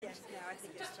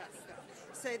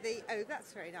So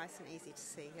that's very nice and easy to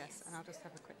see, yes. And I'll just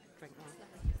have a quick drink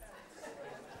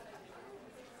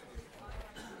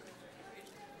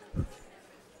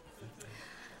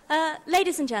now.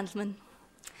 Ladies and gentlemen,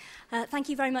 thank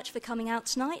you very much for coming out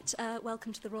tonight.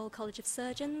 Welcome to the Royal College of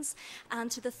Surgeons and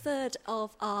to the third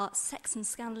of our Sex and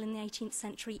Scandal in the 18th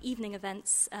Century evening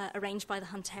events arranged by the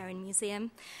Hunterian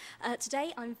Museum.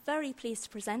 Today I'm very pleased to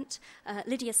present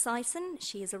Lydia Sison.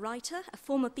 She is a writer, a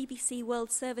former BBC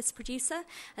World Service producer,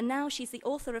 and now she's the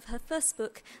author of her first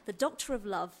book, The Doctor of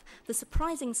Love, the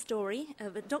surprising story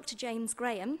of Dr. James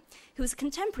Graham, who was a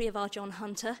contemporary of our John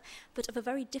Hunter, but of a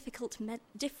very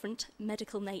different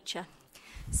medical nature.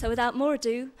 So without more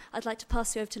ado, I'd like to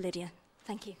pass you over to Lydia.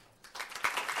 Thank you.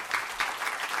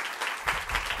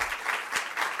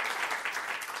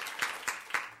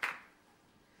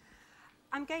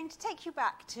 I'm going to take you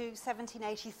back to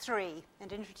 1783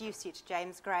 and introduce you to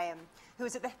James Graham, who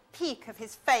was at the peak of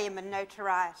his fame and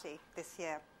notoriety this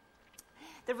year.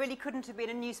 There really couldn't have been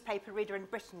a newspaper reader in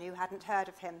Britain who hadn't heard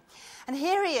of him. And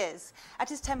here he is at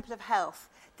his Temple of Health,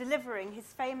 delivering his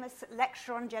famous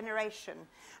lecture on generation,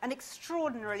 an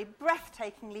extraordinarily,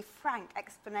 breathtakingly frank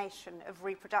explanation of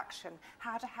reproduction,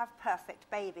 how to have perfect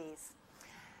babies.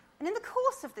 And in the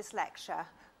course of this lecture,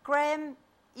 Graham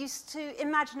used to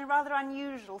imagine a rather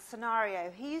unusual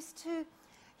scenario. He used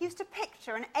to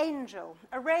picture an angel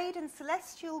arrayed in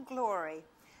celestial glory,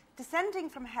 descending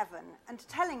from heaven and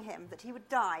telling him that he would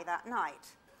die that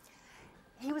night.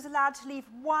 He was allowed to leave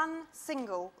one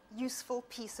single useful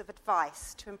piece of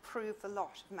advice to improve the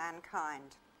lot of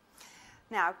mankind.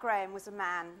 Now, Graham was a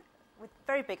man with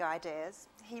very big ideas.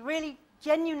 He really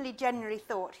genuinely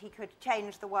thought he could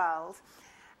change the world.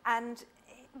 And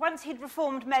once he'd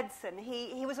reformed medicine,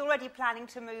 he was already planning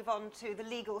to move on to the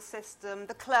legal system,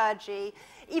 the clergy.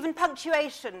 Even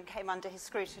punctuation came under his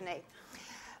scrutiny.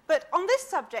 But on this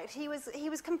subject, he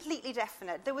was completely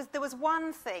definite. There was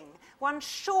one thing, one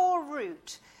sure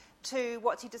route to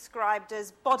what he described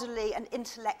as bodily and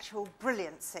intellectual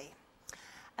brilliancy.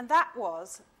 And that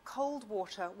was cold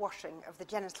water washing of the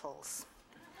genitals.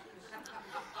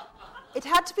 It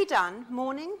had to be done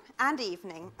morning and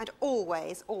evening and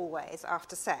always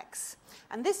after sex.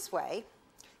 And this way,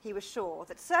 he was sure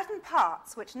that certain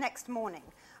parts which next morning,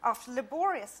 after a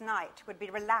laborious night, would be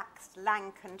relaxed,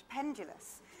 lank and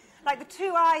pendulous, like the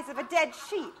two eyes of a dead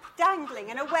sheep dangling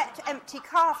in a wet, empty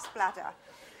calf's bladder,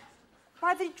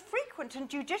 by the frequent and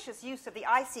judicious use of the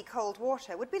icy cold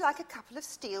water, would be like a couple of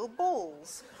steel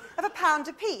balls of £1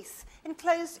 apiece,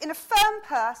 enclosed in a firm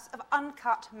purse of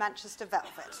uncut Manchester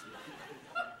velvet.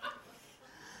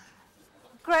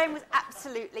 Graham was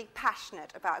absolutely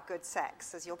passionate about good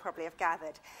sex, as you'll probably have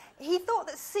gathered. He thought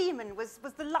that semen was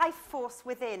the life force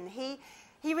within. He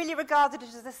really regarded it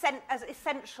as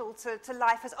essential to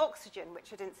life as oxygen,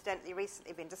 which had incidentally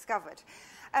recently been discovered.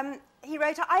 He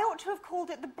wrote, "I ought to have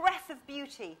called it the breath of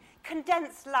beauty,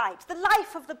 condensed light, the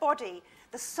life of the body,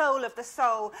 the soul of the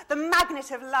soul, the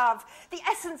magnet of love, the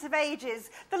essence of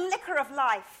ages, the liquor of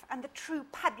life, and the true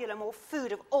pabulum or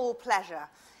food of all pleasure."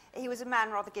 He was a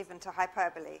man rather given to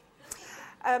hyperbole.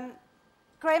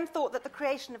 Graham thought that the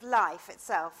creation of life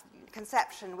itself,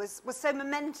 conception, was so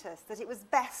momentous that it was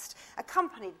best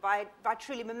accompanied by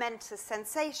truly momentous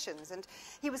sensations. And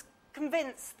he was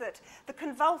convinced that the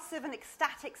convulsive and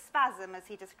ecstatic spasm, as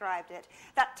he described it,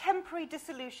 that temporary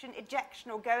dissolution,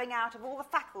 ejection, or going out of all the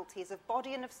faculties of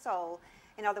body and of soul,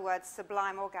 in other words,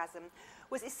 sublime orgasm,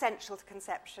 was essential to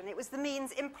conception. It was the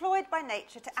means employed by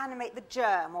nature to animate the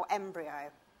germ or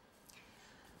embryo.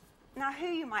 Now, who,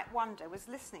 you might wonder, was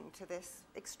listening to this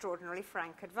extraordinarily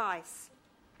frank advice?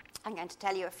 I'm going to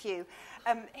tell you a few.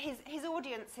 His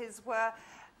audiences were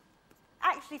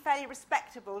actually fairly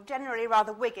respectable, generally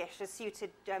rather Whiggish, as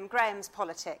suited Graham's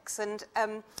politics. And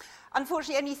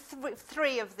unfortunately, only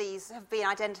three of these have been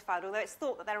identified, although it's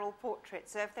thought that they're all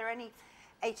portraits. So if there are any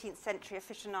 18th century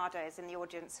aficionados in the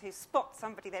audience who spot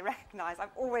somebody they recognise, I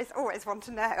always want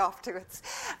to know afterwards.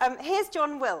 Here's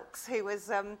John Wilkes, who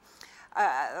was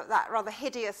that rather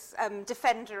hideous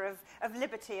defender of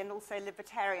liberty and also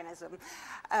libertarianism,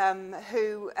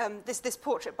 who this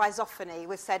portrait by Zoffany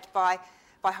was said by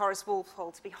Horace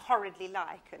Walpole to be horridly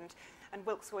like, and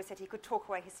Wilkes always said he could talk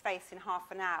away his face in half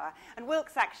an hour. And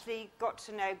Wilkes actually got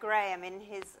to know Graham in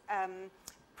his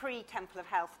pre-Temple of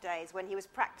Health days, when he was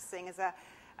practicing as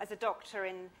a doctor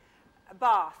in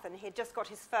Bath, and he had just got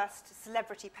his first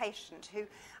celebrity patient, who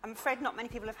I'm afraid not many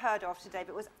people have heard of today,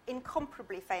 but was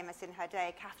incomparably famous in her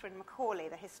day, Catherine Macaulay,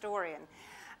 the historian.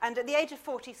 And at the age of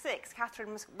 46,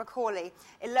 Catherine Macaulay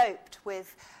eloped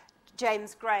with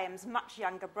James Graham's much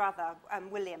younger brother,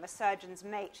 William, a surgeon's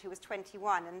mate who was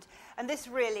 21. And this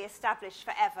really established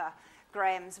forever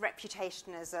Graham's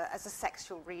reputation as a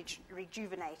sexual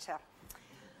rejuvenator.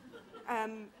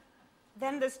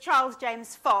 Then there's Charles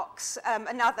James Fox,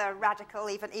 another radical,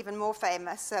 even more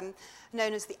famous,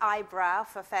 known as the Eyebrow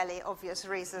for fairly obvious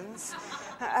reasons.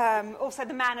 Also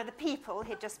the Man of the People,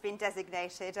 he'd just been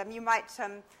designated. You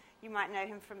might know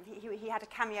him from, he had a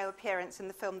cameo appearance in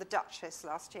the film The Duchess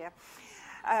last year.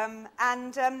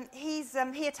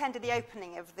 He attended the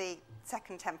opening of the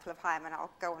Second Temple of Hymen. I'll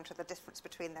go on to the difference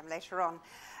between them later on.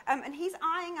 And he's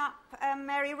eyeing up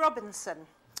Mary Robinson,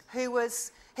 who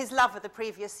was his lover the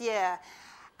previous year.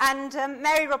 And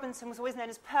Mary Robinson was always known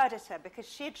as Perdita because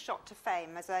she had shot to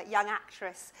fame as a young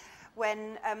actress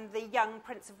when the young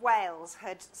Prince of Wales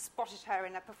had spotted her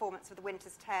in a performance of The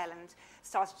Winter's Tale and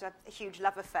started a huge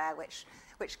love affair,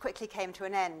 which quickly came to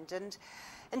an end.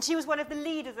 And she was one of the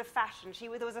leaders of fashion.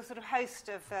 There was a sort of host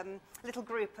of a little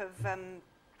group of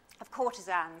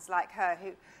courtesans like her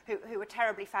who were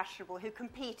terribly fashionable, who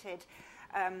competed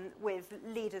with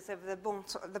leaders of the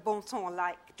bon ton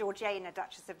like Georgiana,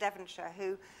 Duchess of Devonshire,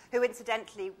 who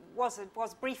incidentally was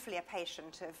briefly a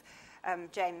patient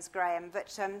of James Graham,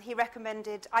 but he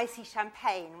recommended icy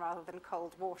champagne rather than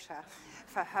cold water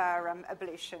for her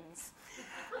ablutions.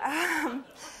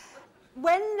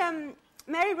 When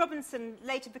Mary Robinson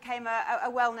later became a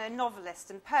well-known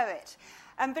novelist and poet,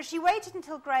 but she waited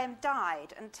until Graham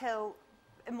died until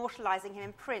immortalising him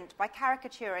in print by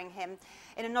caricaturing him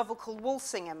in a novel called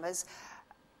Walsingham as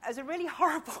a really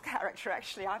horrible character,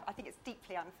 actually. I think it's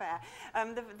deeply unfair.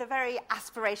 The very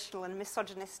aspirational and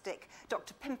misogynistic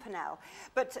Dr. Pimpernel.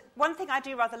 But one thing I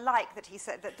do rather like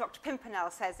that Dr.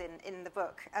 Pimpernel says in the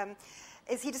book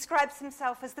is he describes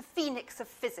himself as the phoenix of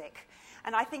physic.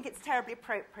 And I think it's terribly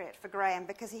appropriate for Graham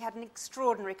because he had an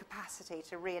extraordinary capacity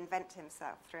to reinvent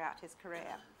himself throughout his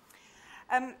career.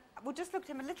 We'll just look at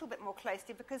him a little bit more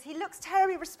closely because he looks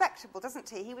terribly respectable, doesn't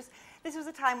he? This was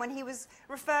a time when he was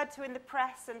referred to in the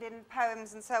press and in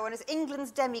poems and so on as England's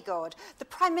demigod, the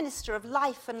Prime Minister of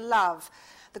life and love,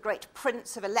 the great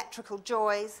Prince of electrical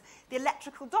joys, the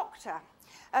electrical doctor,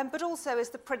 but also as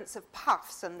the Prince of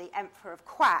puffs and the Emperor of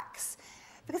quacks,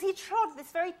 because he trod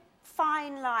this very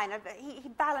fine line. He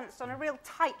balanced on a real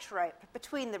tightrope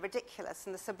between the ridiculous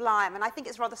and the sublime, and I think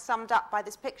it's rather summed up by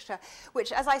this picture,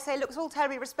 which, as I say, looks all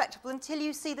terribly respectable until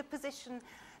you see the position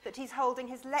that he's holding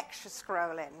his lecture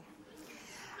scroll in.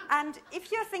 And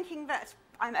if you're thinking that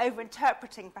I'm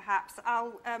over-interpreting, perhaps,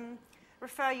 I'll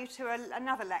refer you to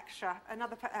another lecture.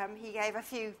 He gave a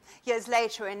few years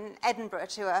later in Edinburgh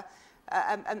to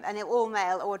an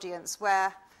all-male audience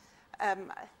where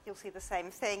you'll see the same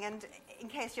thing. And in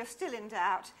case you're still in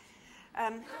doubt,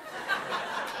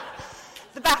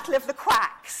 the Battle of the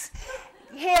Quacks.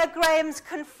 Here, Graham's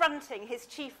confronting his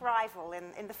chief rival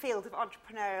in the field of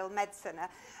entrepreneurial medicine,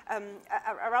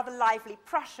 a rather lively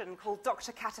Prussian called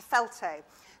Dr. Catafelto,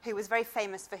 who was very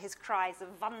famous for his cries of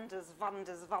wonders,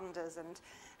 wonders, wonders, and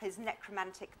his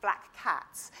necromantic black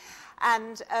cats,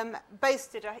 and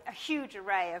boasted a huge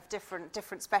array of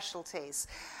different specialties.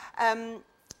 They're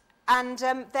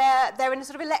in a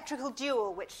sort of electrical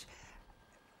duel which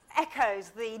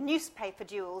echoes the newspaper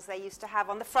duels they used to have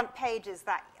on the front pages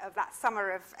of that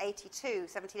summer of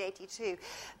 1782.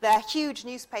 Their huge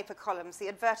newspaper columns, the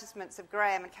advertisements of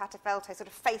Graham and Catafelto sort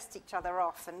of faced each other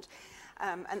off, and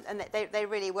they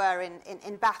really were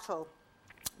in battle.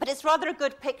 But it's rather a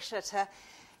good picture to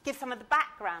give some of the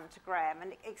background to Graham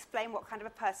and explain what kind of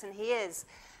a person he is.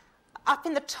 Up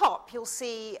in the top, you'll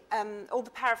see all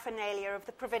the paraphernalia of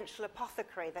the provincial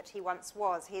apothecary that he once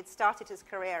was. He had started his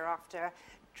career after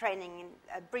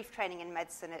a brief training in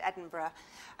medicine at Edinburgh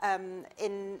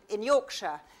in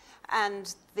Yorkshire.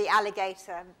 And the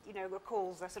alligator,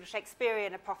 recalls a sort of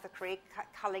Shakespearean apothecary,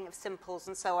 culling of simples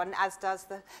and so on, as does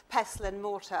the pestle and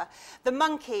mortar. The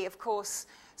monkey, of course,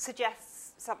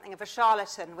 suggests something of a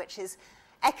charlatan, which is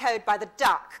echoed by the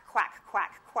duck, quack,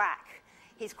 quack, quack.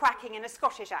 He's quacking in a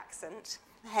Scottish accent,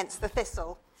 hence the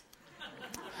thistle.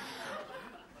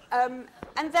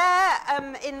 And there,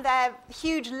 in their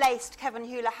huge laced Kevin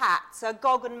Hewler hats, are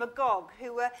Gog and Magog,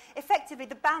 who were effectively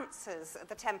the bouncers at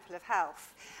the Temple of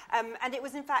Health. And it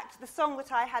was, in fact, the song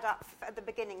that I had up at the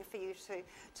beginning for you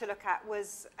to look at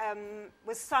was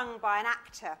sung by an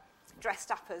actor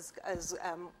dressed up as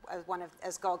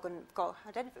Gog and Magog.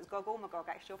 I don't know if it was Gog or Magog,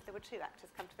 actually, or if there were two actors,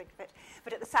 come to think of it.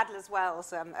 But at the Sadler's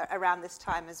Wells around this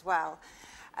time as well.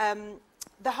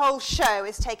 The whole show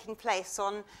is taking place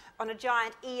on a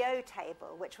giant EO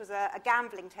table, which was a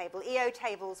gambling table. EO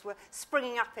tables were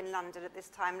springing up in London at this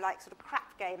time, like sort of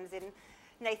crap games in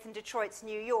Nathan Detroit's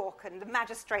New York, and the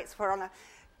magistrates were on a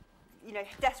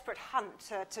desperate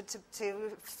hunt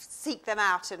to seek them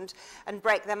out and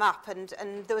break them up. And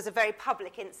there was a very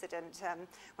public incident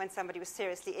when somebody was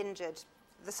seriously injured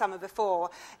the summer before,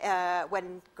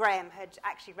 when Graham had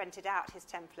actually rented out his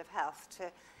Temple of Health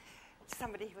to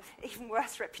somebody with even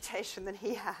worse reputation than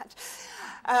he had.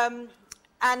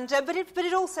 But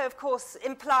it also, of course,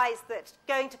 implies that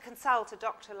going to consult a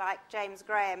doctor like James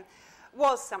Graham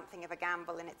was something of a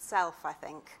gamble in itself, I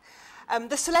think.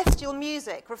 The celestial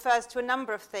music refers to a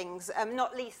number of things,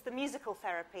 not least the musical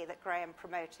therapy that Graham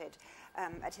promoted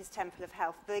at his Temple of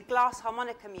Health. The glass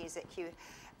harmonica music you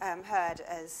heard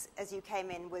as you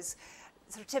came in was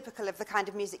sort of typical of the kind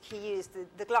of music he used.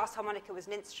 The glass harmonica was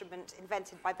an instrument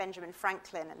invented by Benjamin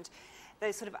Franklin, and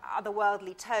those sort of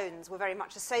otherworldly tones were very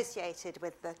much associated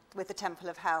with the Temple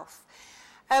of Health.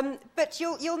 But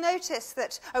you'll notice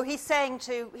that he's saying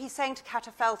to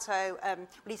Catafelto when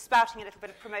he's spouting a little bit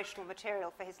of promotional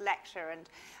material for his lecture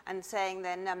and saying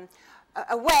then,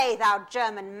 "Away, thou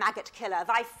German maggot killer!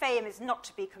 Thy fame is not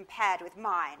to be compared with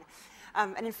mine."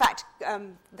 And in fact,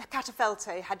 the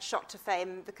Catafelto had shot to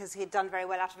fame because he had done very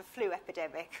well out of a flu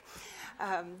epidemic,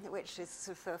 which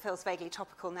feels vaguely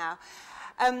topical now.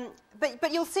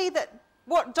 But you'll see that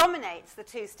what dominates the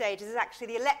two stages is actually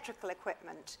the electrical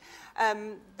equipment.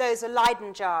 Those are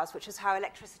Leyden jars, which is how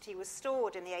electricity was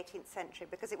stored in the 18th century,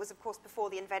 because it was, of course, before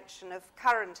the invention of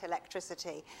current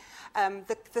electricity.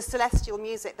 The celestial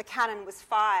music, the cannon was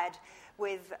fired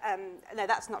with, no,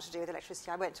 that's not to do with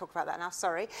electricity. I won't talk about that now,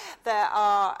 sorry.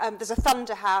 There's a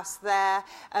thunder house there.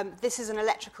 This is an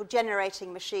electrical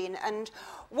generating machine. And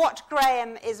what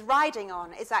Graham is riding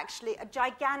on is actually a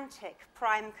gigantic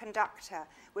prime conductor,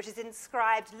 which is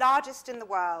inscribed largest in the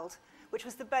world, which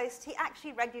was the boast he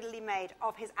actually regularly made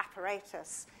of his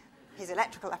apparatus, his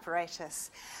electrical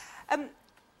apparatus.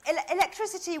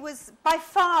 Electricity was by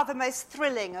far the most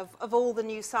thrilling of all the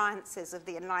new sciences of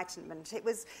the Enlightenment. It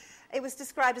was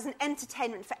described as an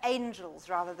entertainment for angels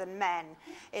rather than men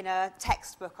in a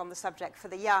textbook on the subject for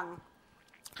the young.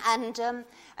 And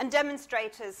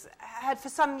demonstrators had, for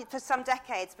some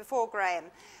decades before Graham,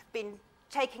 been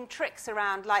taking tricks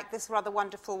around, like this rather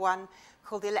wonderful one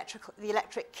called the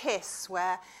electric kiss,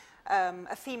 where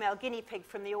a female guinea pig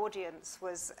from the audience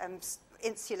was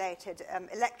insulated,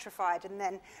 electrified, and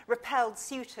then repelled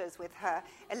suitors with her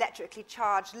electrically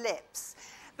charged lips.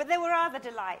 But there were other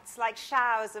delights, like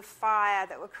showers of fire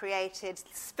that were created,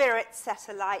 spirits set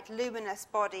alight, luminous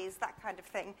bodies, that kind of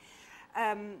thing.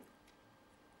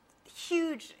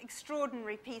 Huge,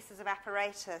 extraordinary pieces of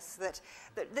apparatus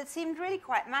that seemed really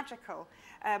quite magical.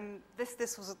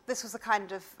 This was the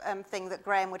kind of thing that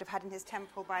Graham would have had in his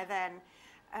temple by then,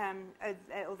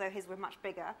 although his were much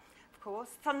bigger, of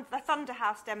course. The Thunder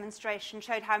House demonstration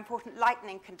showed how important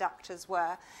lightning conductors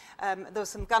were. There was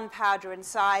some gunpowder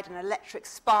inside, and an electric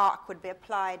spark would be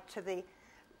applied to the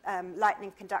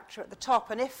lightning conductor at the top.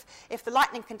 And if the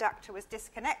lightning conductor was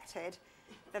disconnected,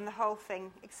 then the whole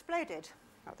thing exploded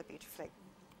rather beautifully.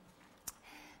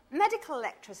 Medical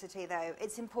electricity, though,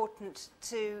 it's important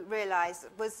to realise,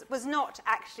 was not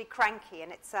actually cranky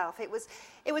in itself. It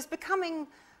was becoming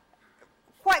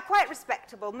quite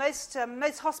respectable. Most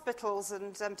hospitals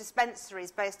and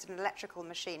dispensaries boasted an electrical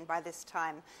machine by this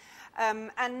time.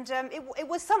 It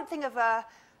was something of a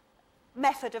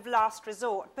method of last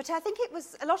resort. But I think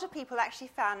a lot of people actually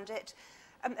found it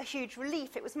a huge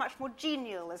relief. It was much more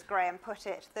genial, as Graham put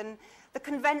it, than the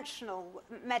conventional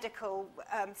medical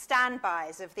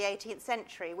standbys of the 18th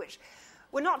century, which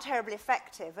were not terribly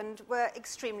effective and were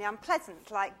extremely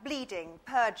unpleasant, like bleeding,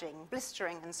 purging,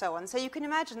 blistering, and so on. So you can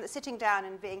imagine that sitting down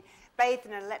and being bathed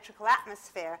in an electrical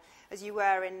atmosphere, as you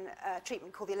were in a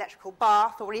treatment called the electrical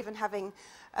bath, or even having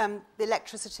the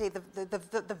electricity,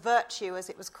 the virtue, as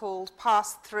it was called,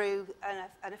 pass through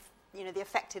the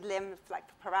affected limb, like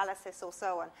paralysis or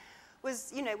so on,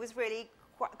 was really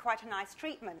quite a nice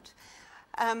treatment.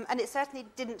 And it certainly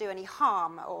didn't do any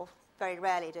harm, or very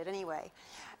rarely did anyway.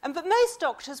 But most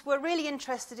doctors were really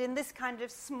interested in this kind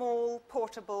of small,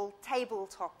 portable,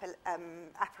 tabletop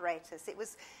apparatus. It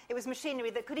was machinery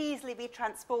that could easily be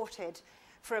transported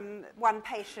from one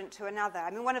patient to another.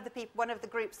 I mean, one of the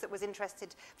groups that was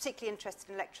particularly interested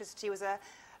in electricity was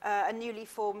a newly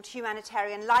formed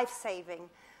humanitarian life-saving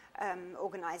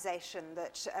organisation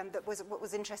that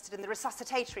was interested in the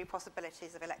resuscitatory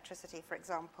possibilities of electricity, for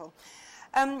example.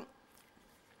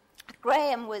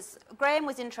 Graham was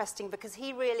interesting because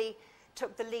he really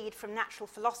took the lead from natural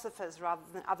philosophers rather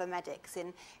than other medics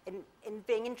in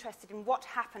being interested in what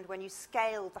happened when you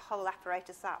scaled the whole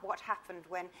apparatus up, what happened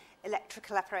when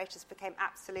electrical apparatus became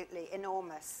absolutely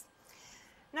enormous.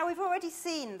 Now, we've already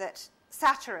seen that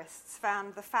satirists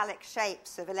found the phallic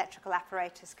shapes of electrical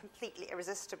apparatus completely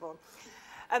irresistible.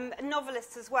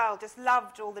 Novelists as well just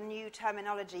loved all the new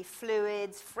terminology,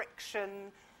 fluids,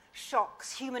 friction,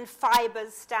 shocks, human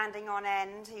fibres standing on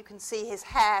end. You can see his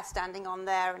hair standing on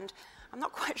there, and I'm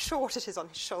not quite sure what it is on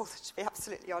his shoulder, to be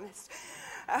absolutely honest.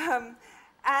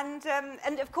 And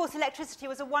of course, electricity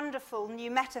was a wonderful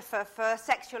new metaphor for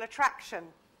sexual attraction.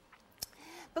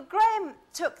 But Graham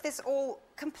took this all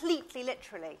completely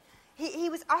literally. He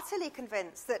was utterly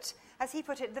convinced that, as he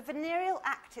put it, the venereal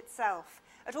act itself,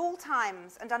 at all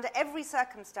times and under every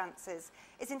circumstances,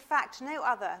 is in fact no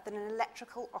other than an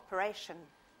electrical operation.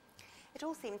 It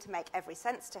all seemed to make every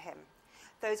sense to him.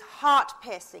 Those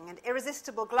heart-piercing and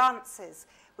irresistible glances,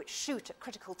 which shoot at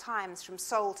critical times from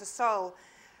soul to soul,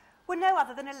 were no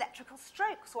other than electrical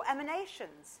strokes or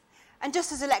emanations. And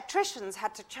just as electricians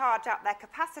had to charge up their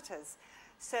capacitors,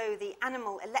 so the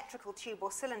animal electrical tube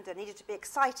or cylinder needed to be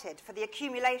excited for the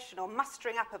accumulation or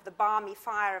mustering up of the balmy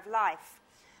fire of life.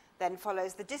 Then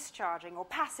follows the discharging or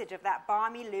passage of that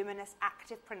balmy, luminous,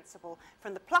 active principle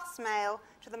from the plus male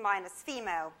to the minus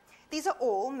female. These are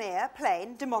all mere,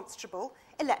 plain, demonstrable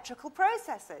electrical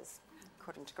processes,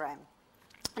 according to Graham.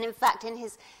 And in fact, in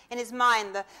his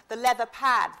mind, the leather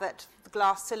pad that the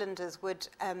glass cylinders would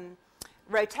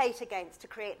rotate against to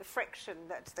create the friction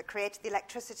that created the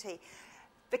electricity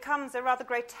becomes a rather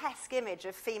grotesque image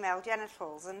of female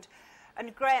genitals.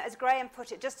 And Graham, as Graham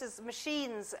put it, just as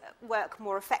machines work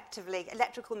more effectively,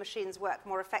 electrical machines work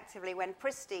more effectively when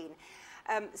pristine,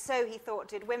 so he thought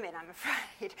did women, I'm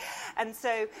afraid. And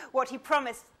so what he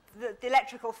promised that the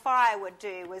electrical fire would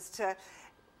do was to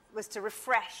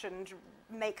refresh and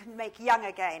make young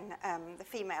again the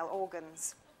female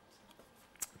organs.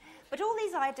 But all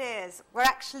these ideas were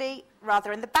actually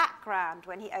rather in the background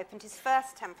when he opened his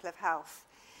first Temple of Health.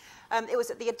 It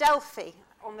was at the Adelphi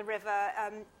on the river.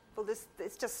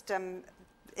 It's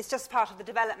just part of the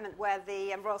development where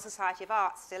the Royal Society of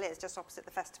Arts still is, just opposite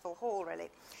the Festival Hall, really.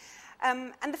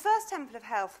 And the first Temple of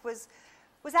Health was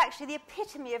actually the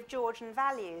epitome of Georgian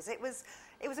values. It was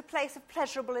a place of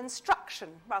pleasurable instruction,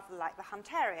 rather like the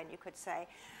Hunterian, you could say.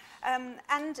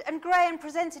 And Graham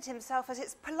presented himself as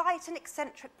its polite and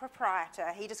eccentric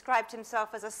proprietor. He described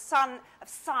himself as a son of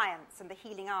science and the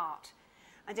healing art.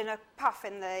 And in a puff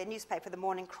in the newspaper, the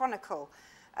Morning Chronicle,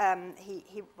 I'm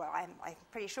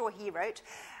pretty sure he wrote,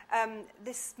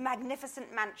 this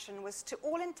magnificent mansion was to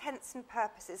all intents and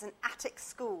purposes an attic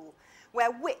school,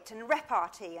 where wit and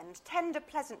repartee and tender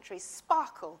pleasantries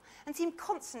sparkle and seem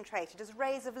concentrated as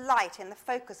rays of light in the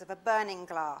focus of a burning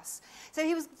glass. So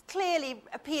he was clearly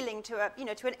appealing to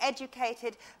an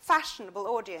educated, fashionable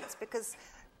audience, because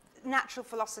natural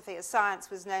philosophy, as science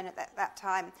was known at that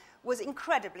time, was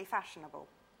incredibly fashionable.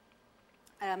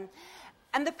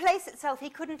 And the place itself, he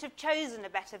couldn't have chosen a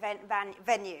better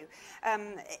venue.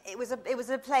 It was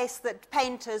a place that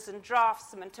painters and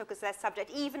draftsmen took as their subject,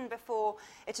 even before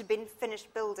it had been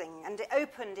finished building. And it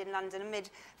opened in London amid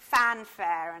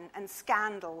fanfare and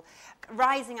scandal,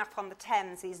 rising up on the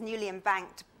Thames, these newly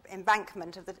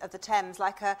embankment of the Thames,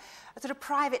 like a sort of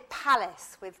private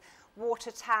palace with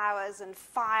water towers and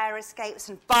fire escapes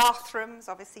and bathrooms,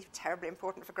 obviously terribly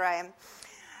important for Graham.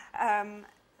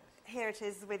 Here it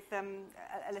is with a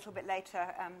little bit later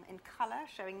in colour,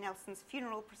 showing Nelson's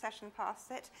funeral procession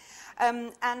past it.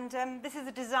 This is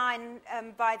a design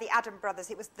by the Adam brothers.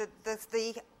 It was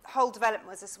the whole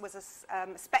development was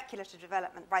a speculative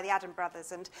development by the Adam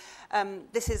brothers, and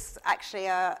this is actually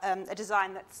a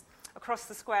design that's across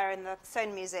the square in the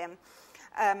Soane Museum.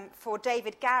 For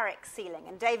David Garrick's ceiling.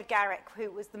 And David Garrick, who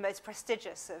was the most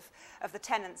prestigious of the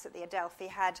tenants at the Adelphi,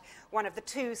 had one of the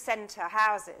two centre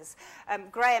houses.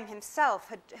 Graham himself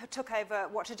had took over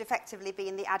what had effectively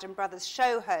been the Adam Brothers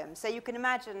show home. So you can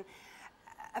imagine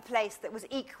a place that was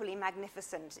equally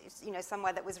magnificent,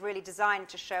 somewhere that was really designed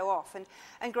to show off.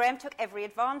 And Graham took every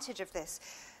advantage of this.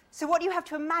 So what you have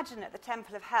to imagine at the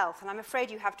Temple of Health, and I'm afraid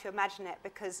you have to imagine it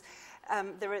because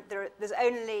there's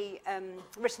only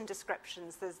written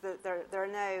descriptions. There are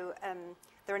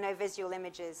no visual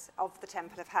images of the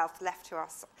Temple of Health left to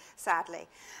us, sadly.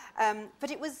 But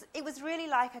it was really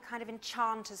like a kind of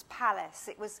enchanter's palace.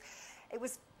 It was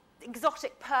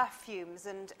exotic perfumes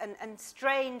and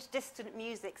strange, distant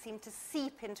music seemed to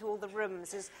seep into all the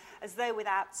rooms as though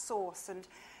without source.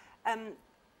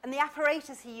 And the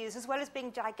apparatus he used, as well as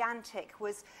being gigantic,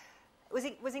 was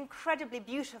incredibly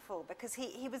beautiful, because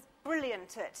he was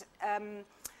brilliant at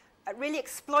really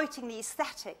exploiting the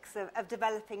aesthetics of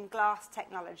developing glass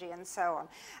technology and so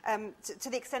on, to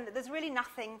the extent that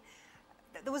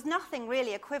there was nothing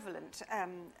really equivalent,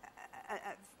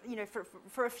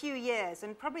 for a few years.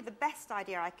 And probably the best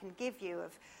idea I can give you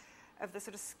of the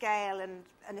sort of scale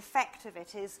and effect of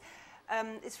it is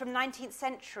from 19th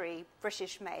century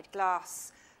British-made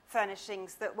glass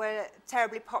furnishings that were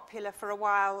terribly popular for a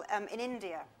while in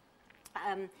India,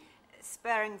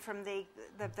 spurring from the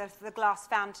glass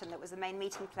fountain that was the main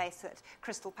meeting place at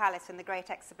Crystal Palace in the Great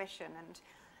Exhibition.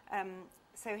 And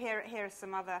so here are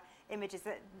some other images.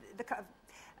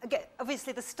 Again,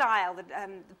 obviously the style, the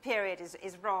period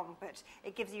is wrong, but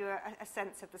it gives you a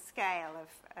sense of the scale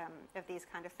of these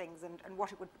kind of things and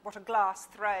what a glass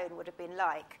throne would have been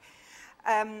like.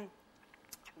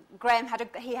 Graham had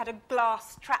a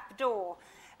glass trapdoor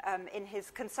in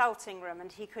his consulting room,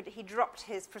 and he dropped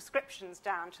his prescriptions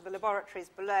down to the laboratories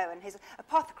below, and his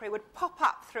apothecary would pop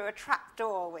up through a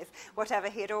trapdoor with whatever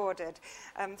he had ordered.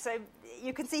 So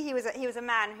you can see he was a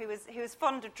man who was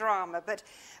fond of drama,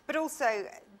 but also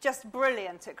just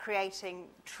brilliant at creating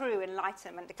true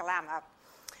Enlightenment glamour.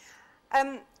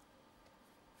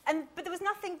 But there was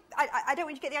nothing. I don't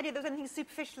want you to get the idea there was anything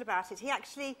superficial about it. He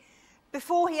actually,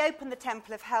 before he opened the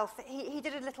Temple of Health, he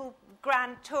did a little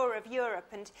grand tour of Europe,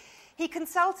 and he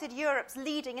consulted Europe's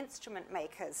leading instrument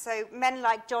makers, so men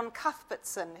like John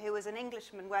Cuthbertson, who was an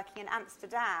Englishman working in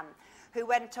Amsterdam, who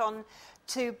went on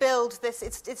to build this.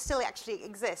 It still actually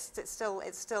exists. It's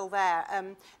still there.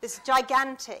 This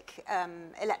gigantic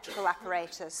electrical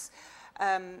apparatus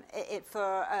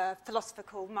for a philosopher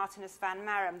called Martinus van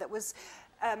Marum that was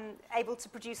able to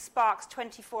produce sparks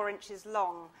 24 inches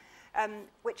long.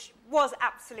 Which was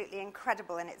absolutely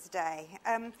incredible in its day.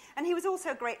 And he was also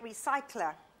a great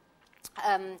recycler.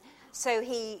 So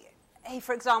he,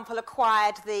 for example,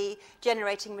 acquired the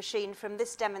generating machine from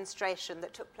this demonstration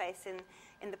that took place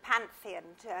in the Pantheon,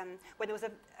 where there was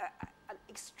an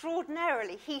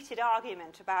extraordinarily heated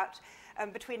argument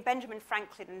between Benjamin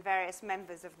Franklin and various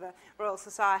members of the Royal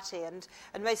Society, and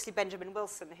mostly Benjamin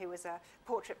Wilson, who was a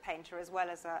portrait painter as well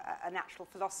as a natural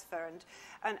philosopher.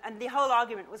 And the whole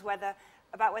argument was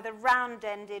about whether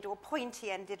round-ended or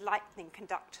pointy-ended lightning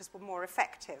conductors were more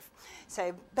effective.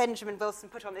 So Benjamin Wilson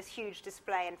put on this huge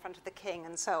display in front of the king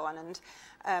and so on,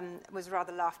 and was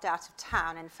rather laughed out of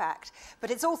town, in fact.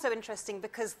 But it's also interesting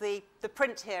because the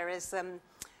print here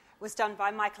was done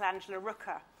by Michelangelo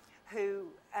Rucca, who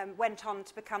went on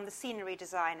to become the scenery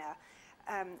designer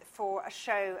for a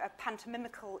show, a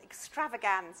pantomimical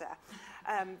extravaganza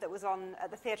that was on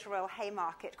at the Theatre Royal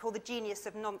Haymarket called The Genius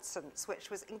of Nonsense, which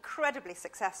was incredibly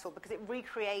successful because it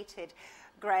recreated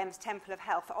Graham's Temple of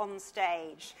Health on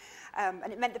stage.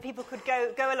 And it meant that people could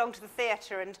go along to the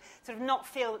theatre and sort of not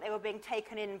feel that they were being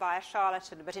taken in by a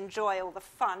charlatan, but enjoy all the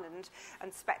fun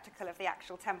and spectacle of the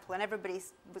actual temple. And everybody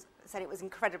said it was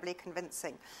incredibly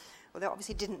convincing, although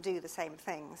obviously didn't do the same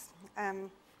things.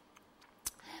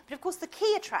 But of course the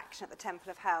key attraction at the Temple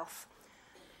of Health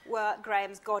were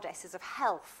Graham's goddesses of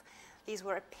health. These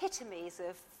were epitomes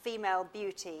of female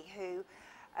beauty who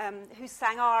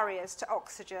sang arias to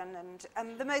Oxygen,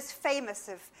 and the most famous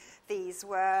of these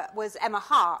was Emma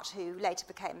Hart, who later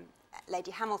became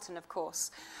Lady Hamilton, of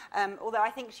course, although I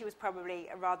think she was probably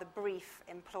a rather brief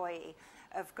employee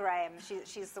of Graham.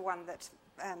 She's the one that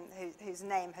whose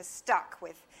name has stuck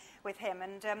with him,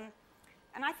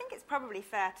 and I think it's probably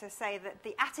fair to say that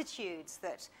the attitudes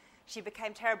that she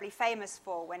became terribly famous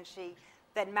for when she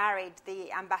then married the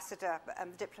ambassador,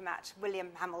 diplomat William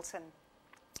Hamilton,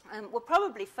 were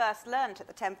probably first learnt at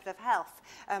the Temple of Health,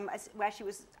 where she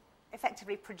was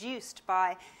effectively produced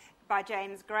by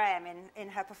James Graham in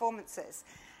her performances.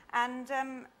 And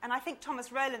I think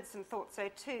Thomas Rowlandson thought so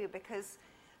too, because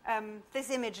this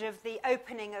image of the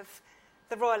opening of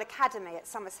the Royal Academy at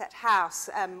Somerset House,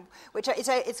 which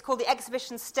it's called the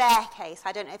Exhibition Staircase.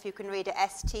 I don't know if you can read it,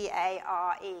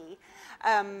 S-T-A-R-E.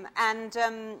 And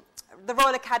the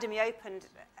Royal Academy opened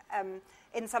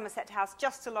in Somerset House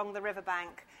just along the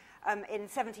riverbank in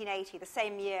 1780, the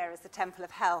same year as the Temple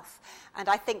of Health. And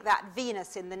I think that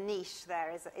Venus in the niche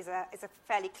there is a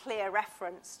fairly clear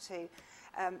reference to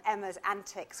Emma's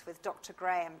antics with Dr.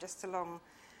 Graham just along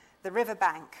the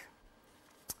riverbank.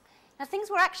 Now,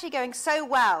 things were actually going so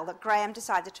well that Graham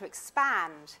decided to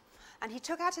expand, and he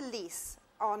took out a lease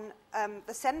on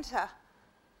the centre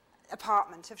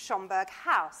apartment of Schomburg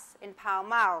House in Pall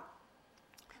Mall,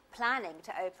 planning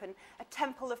to open a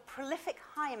temple of prolific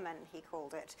hymen, he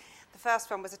called it. The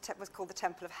first one was called the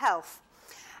Temple of Health.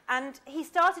 And he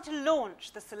started to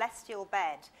launch the Celestial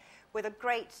Bed with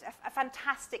a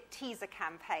fantastic teaser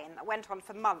campaign that went on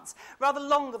for months, rather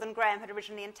longer than Graham had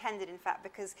originally intended, in fact,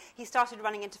 because he started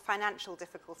running into financial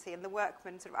difficulty, and the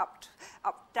workmen sort of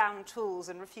up down tools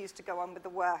and refused to go on with the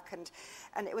work, and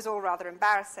it was all rather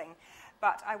embarrassing.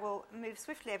 But I will move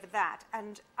swiftly over that.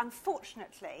 And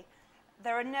unfortunately,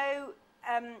 there are no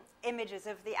images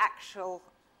of the actual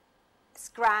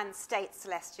grand state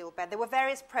celestial bed. There were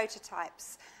various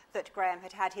prototypes that Graham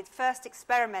had had. He'd first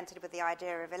experimented with the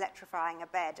idea of electrifying a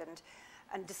bed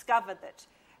and discovered that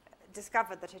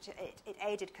it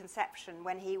aided conception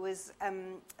when he was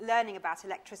learning about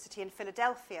electricity in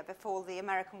Philadelphia before the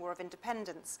American War of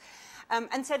Independence.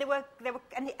 And so there were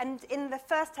and in the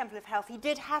first Temple of Health, he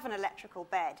did have an electrical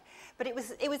bed, but it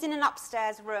was in an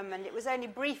upstairs room, and it was only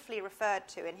briefly referred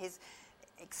to in his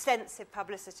extensive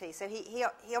publicity. So he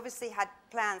obviously had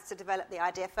plans to develop the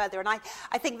idea further, and I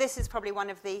think this is probably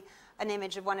an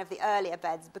image of one of the earlier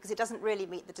beds, because it doesn't really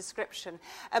meet the description.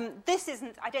 I don't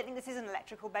think this is an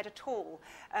electrical bed at all.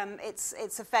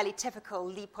 It's a fairly typical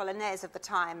lit polonaise of the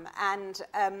time, and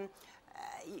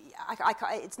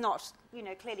it's not,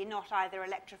 clearly not either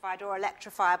electrified or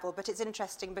electrifiable, but it's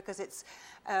interesting because it's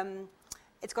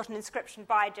got an inscription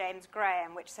by James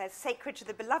Graham which says, "Sacred to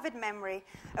the beloved memory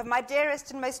of my dearest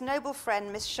and most noble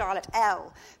friend, Miss Charlotte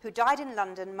L., who died in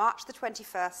London March the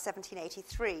 21st,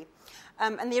 1783.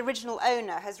 And the original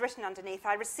owner has written underneath,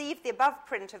 "I received the above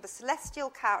print of the celestial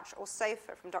couch or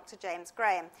sofa from Dr. James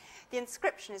Graham. The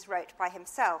inscription is wrote by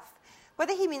himself.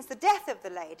 Whether he means the death of the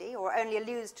lady or only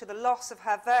alludes to the loss of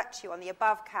her virtue on the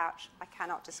above couch, I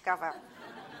cannot discover."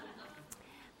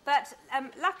 But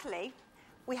luckily,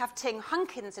 we have Ting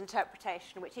Hunkin's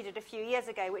interpretation, which he did a few years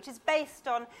ago, which is based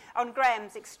on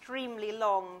Graham's extremely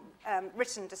long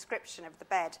written description of the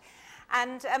bed.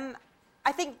 And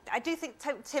I do think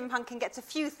Tim Hunkin gets a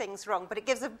few things wrong, but it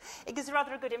gives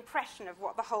rather a good impression of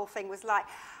what the whole thing was like.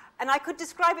 And I could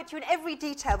describe it to you in every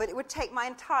detail, but it would take my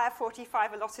entire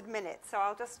 45 allotted minutes. So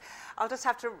I'll just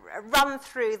have to run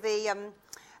through the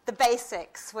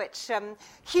basics, which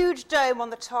huge dome on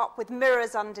the top with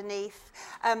mirrors underneath,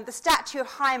 the statue of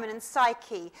Hymen and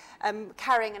Psyche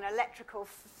carrying an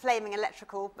flaming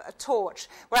electrical torch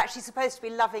were actually supposed to be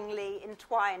lovingly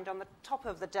entwined on the top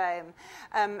of the dome.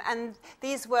 And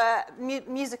these were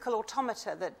musical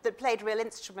automata that played real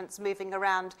instruments moving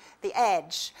around the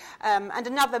edge. And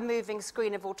another moving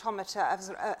screen of automata,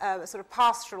 a sort of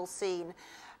pastoral scene,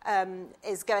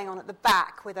 is going on at the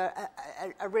back with a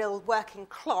real working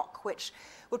clock, which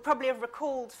would probably have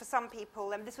recalled for some people.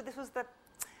 This was the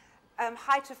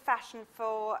height of fashion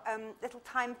for little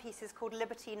timepieces called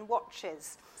Libertine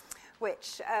watches,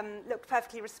 which looked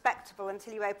perfectly respectable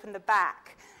until you opened the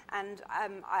back. And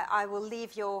I will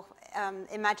leave your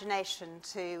imagination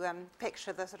to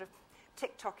picture the sort of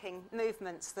tick-tocking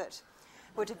movements that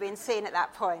would have been seen at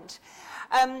that point.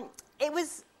 I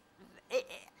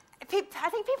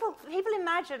think people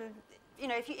imagine,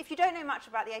 if you don't know much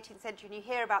about the 18th century and you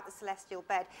hear about the celestial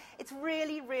bed, it's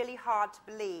really, really hard to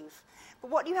believe. But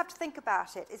what you have to think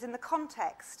about it is in the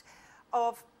context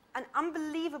of an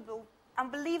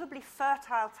unbelievably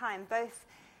fertile time, both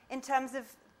in terms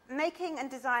of making and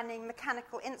designing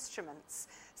mechanical instruments.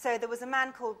 So there was a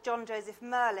man called John Joseph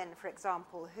Merlin, for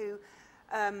example, who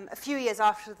a few years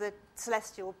after the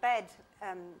celestial bed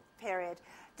period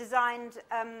designed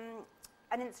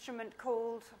an instrument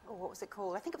called, what was it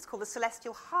called? I think it was called the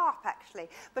celestial harp, actually.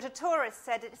 But a tourist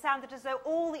said it sounded as though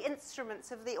all the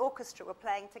instruments of the orchestra were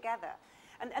playing together.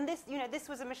 And this, this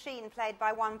was a machine played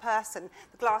by one person.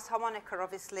 The glass harmonica,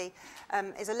 obviously,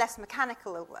 is a less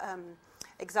mechanical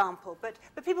example. But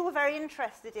people were very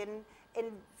interested in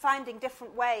finding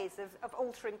different ways of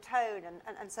altering tone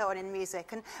and so on in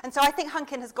music. And so I think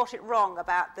Hunkin has got it wrong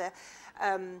about there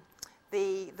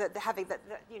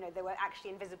were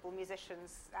actually invisible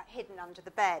musicians hidden under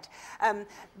the bed.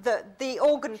 The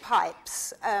organ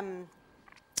pipes.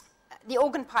 The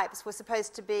organ pipes were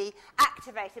supposed to be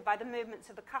activated by the movements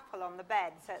of the couple on the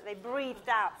bed, so that they breathed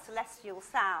out celestial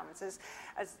sounds as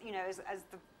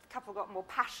the couple got more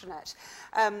passionate.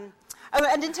 And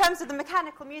in terms of the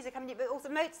mechanical music, also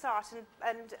Mozart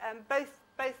and both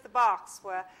the Bachs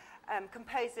were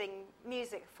composing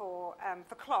music for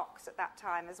clocks at that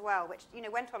time as well, which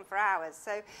went on for hours.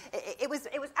 So it was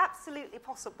absolutely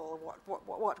possible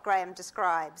what Graham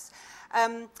describes.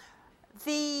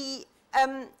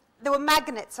 There were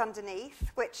magnets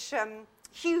underneath, which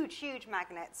huge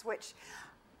magnets, which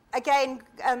again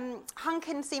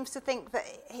Hunkin seems to think that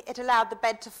it allowed the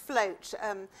bed to float,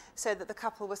 so that the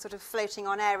couple were sort of floating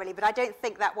on airily. But I don't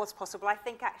think that was possible. I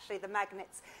think actually the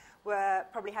magnets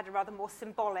probably had a rather more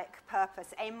symbolic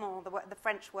purpose. Aimant, the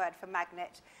French word for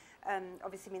magnet,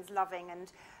 obviously means loving.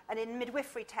 And in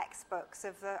midwifery textbooks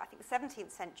of the 17th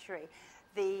century,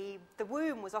 the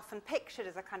womb was often pictured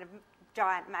as a kind of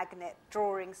giant magnet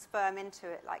drawing sperm into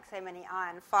it, like so many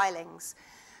iron filings.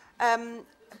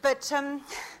 But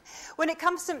when it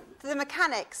comes to the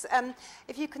mechanics,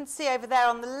 if you can see over there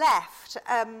on the left,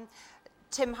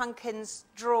 Tim Hunkins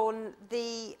drawn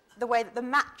the way that the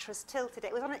mattress tilted.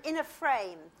 It was on an inner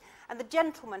frame, and the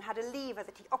gentleman had a lever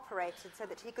that he operated so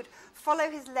that he could follow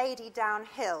his lady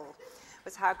downhill,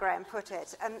 was how Graham put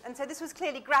it. And so this was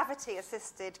clearly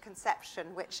gravity-assisted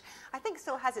conception, which I think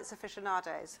still has its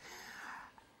aficionados.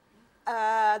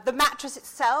 The mattress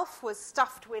itself was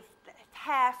stuffed with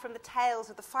hair from the tails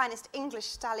of the finest English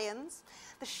stallions.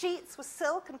 The sheets were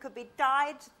silk and could be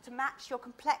dyed to match your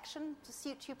complexion, to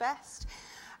suit you best.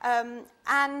 Sorry,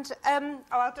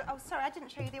 I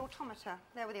didn't show you the automata.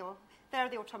 There are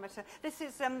the automata. This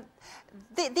is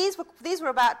these were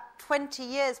about 20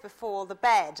 years before the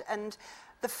bed, and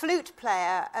the flute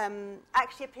player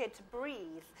actually appeared to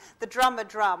breathe. The drummer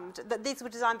drummed. These were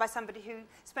designed by somebody who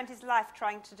spent his life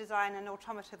trying to design an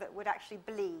automata that would actually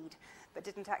bleed, but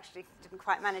didn't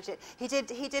quite manage it. He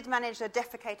did manage a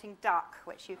defecating duck,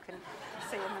 which you can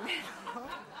see in the middle.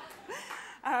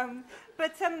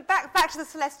 Back to the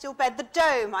celestial bed. The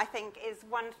dome, I think, is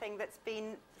one thing that's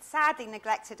been sadly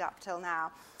neglected up till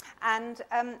now, and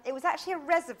it was actually a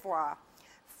reservoir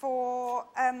for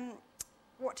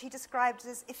what he described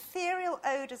as ethereal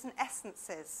odours and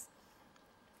essences.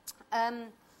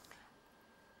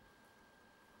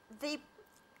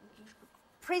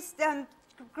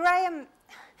 Graham,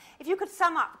 if you could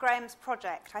sum up Graham's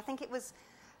project, I think it was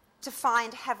to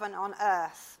find heaven on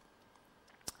earth.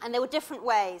 And there were different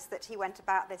ways that he went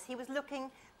about this. He was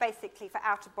looking basically for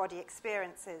out-of-body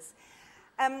experiences.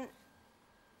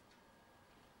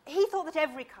 He thought that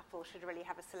every couple should really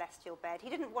have a celestial bed.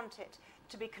 He didn't want it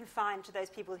to be confined to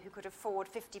those people who could afford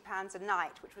 £50 a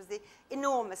night, which was the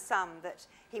enormous sum that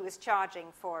he was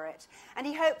charging for it. And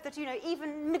he hoped that,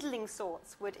 even middling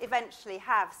sorts would eventually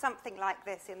have something like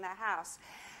this in their house.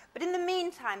 But in the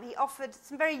meantime, he offered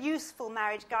some very useful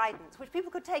marriage guidance, which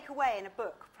people could take away in a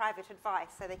book, private advice,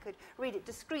 so they could read it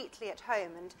discreetly at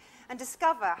home and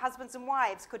discover, husbands and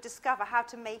wives could discover how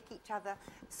to make each other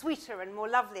sweeter and more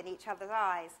lovely in each other's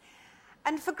eyes.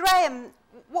 And for Graham,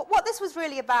 what this was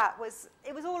really about was,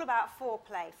 it was all about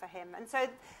foreplay for him. And so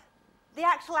the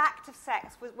actual act of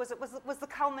sex was the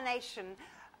culmination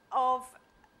of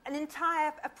an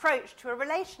entire approach to a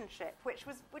relationship, which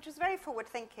was very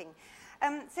forward-thinking.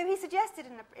 So he suggested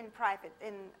in the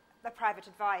private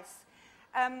advice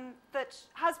that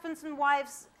husbands and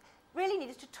wives really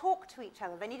needed to talk to each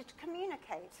other. They needed to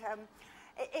communicate.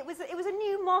 It was a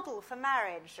new model for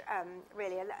marriage,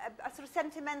 really, a sort of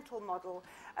sentimental model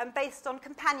based on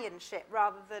companionship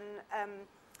rather than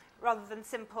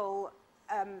simple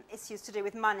issues to do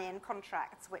with money and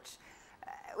contracts, which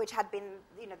had been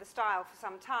the style for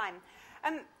some time.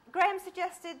 Graham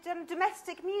suggested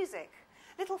domestic music,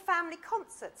 little family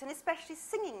concerts, and especially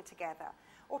singing together,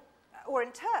 or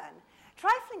in turn.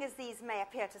 Trifling as these may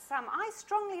appear to some, I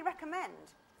strongly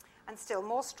recommend, and still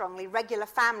more strongly, regular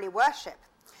family worship,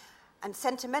 and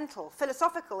sentimental,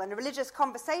 philosophical, and religious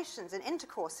conversations and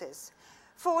intercourses.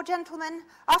 For, gentlemen,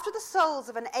 after the souls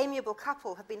of an amiable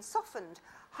couple have been softened,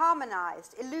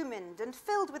 harmonized, illumined, and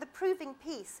filled with approving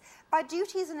peace by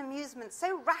duties and amusements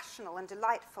so rational and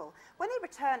delightful, when they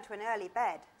return to an early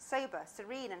bed, sober,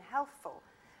 serene, and healthful,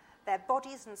 their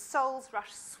bodies and souls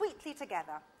rush sweetly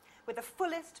together with the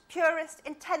fullest, purest,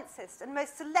 intensest, and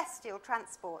most celestial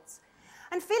transports.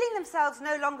 And feeling themselves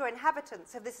no longer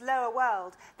inhabitants of this lower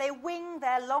world, they wing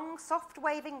their long,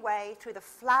 soft-waving way through the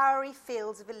flowery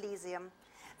fields of Elysium.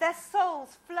 Their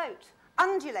souls float,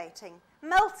 undulating,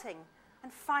 melting,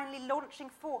 and finally launching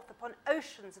forth upon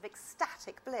oceans of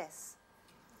ecstatic bliss.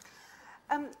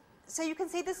 So you can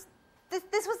see this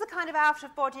was the kind of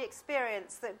out-of-body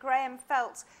experience that Graham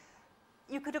felt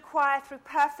you could acquire through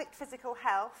perfect physical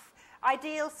health,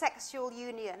 ideal sexual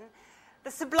union,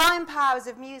 the sublime powers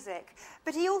of music.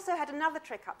 But he also had another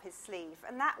trick up his sleeve,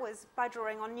 and that was by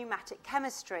drawing on pneumatic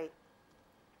chemistry.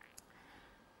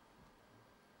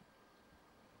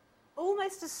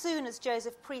 Almost as soon as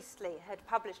Joseph Priestley had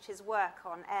published his work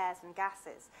on airs and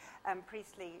gases,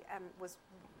 Priestley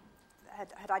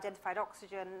had identified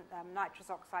oxygen, nitrous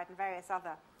oxide, and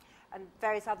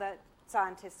various other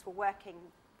scientists were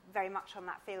working very much on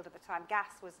that field at the time.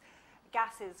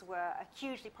 Gases were a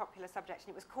hugely popular subject, and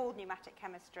it was called pneumatic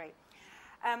chemistry.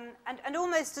 And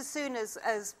almost as soon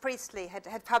as Priestley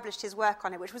had published his work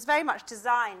on it, which was very much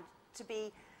designed to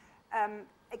be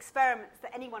experiments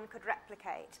that anyone could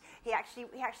replicate, he actually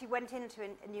went into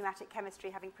pneumatic chemistry,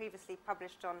 having previously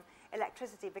published on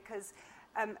electricity, because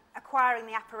acquiring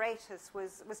the apparatus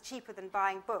was cheaper than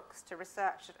buying books to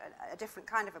research a different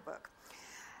kind of a book.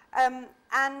 And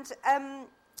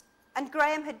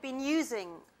Graham had been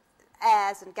using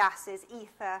airs and gases,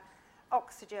 ether,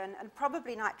 oxygen, and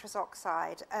probably nitrous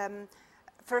oxide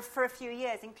for a few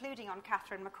years, including on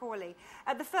Catherine Macaulay.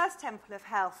 At the first Temple of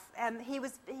Health, he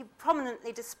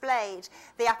prominently displayed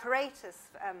the apparatus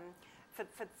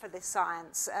for this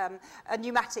science, a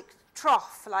pneumatic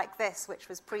trough like this, which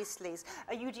was Priestley's,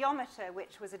 a eudiometer,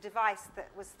 which was a device that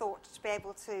was thought to be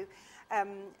able to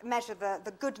measure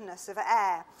the goodness of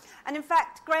air. And in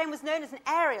fact, Graham was known as an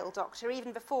aerial doctor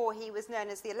even before he was known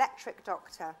as the electric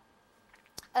doctor.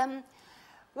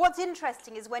 What's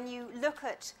interesting is when you look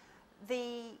at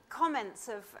the comments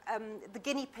of the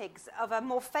guinea pigs of a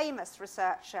more famous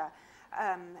researcher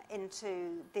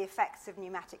into the effects of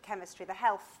pneumatic chemistry,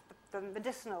 the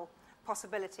medicinal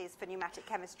possibilities for pneumatic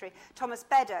chemistry, Thomas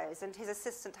Beddoes and his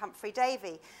assistant Humphrey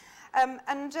Davy.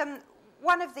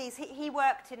 One of these, he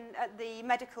worked in the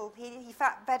medical,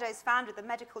 Beddoes founded the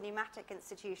Medical Pneumatic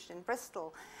Institution in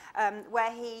Bristol,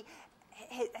 where he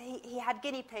had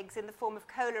guinea pigs in the form of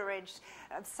Coleridge,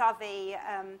 of Southey,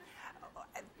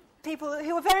 people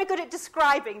who were very good at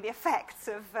describing the effects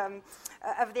of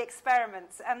the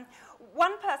experiments.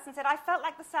 One person said, "I felt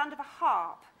like the sound of a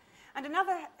harp," and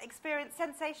another experienced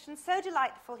sensations so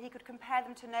delightful he could compare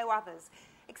them to no others,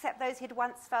 except those he had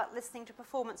once felt listening to a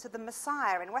performance of the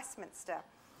Messiah in Westminster.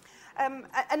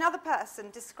 Another person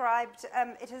described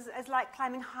it as like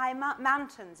climbing high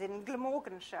mountains in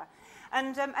Glamorganshire.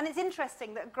 And it's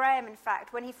interesting that Graham, in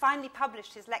fact, when he finally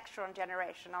published his lecture on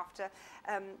generation after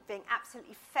being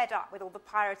absolutely fed up with all the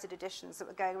pirated editions that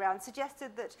were going around,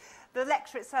 suggested that the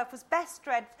lecture itself was best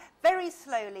read very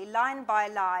slowly, line by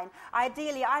line,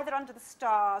 ideally either under the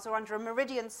stars or under a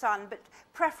meridian sun, but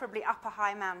preferably up a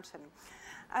high mountain.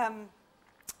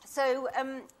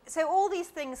 So all these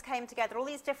things came together, all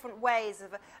these different ways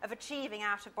of achieving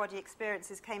out-of-body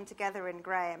experiences came together in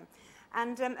Graham.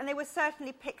 And they were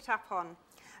certainly picked up on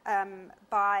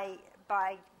by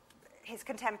his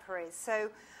contemporaries.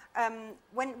 So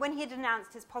when he had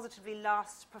announced his positively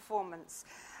last performance,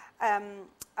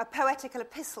 a poetical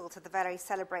epistle to the very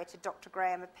celebrated Dr.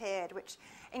 Graham appeared, which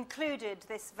included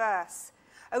this verse: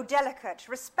 "O delicate,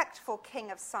 respectful king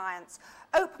of science,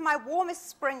 ope my warmest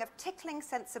spring of tickling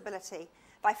sensibility.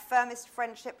 Thy firmest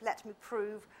friendship let me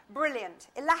prove, brilliant,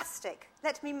 elastic,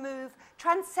 let me move,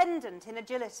 transcendent in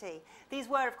agility." These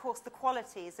were, of course, the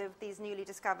qualities of these newly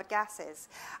discovered gases.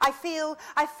 I feel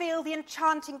the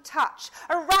enchanting touch,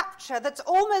 a rapture that's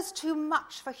almost too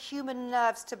much for human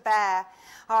nerves to bear.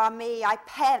 Ah me, I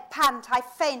pant, I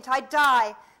faint, I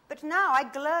die, but now I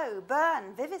glow,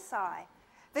 burn, vivify,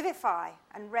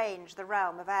 and range the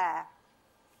realm of air.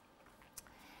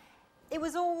 It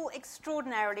was all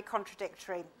extraordinarily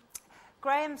contradictory.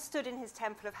 Graham stood in his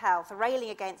Temple of Health, railing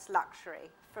against luxury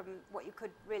from what you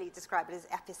could really describe as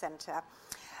epicenter.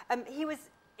 He was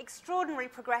extraordinarily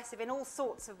progressive in all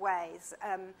sorts of ways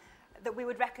that we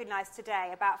would recognize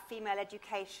today, about female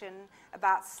education,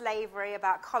 about slavery,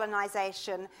 about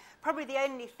colonization. Probably the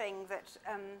only thing that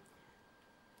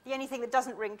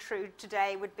doesn't ring true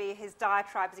today would be his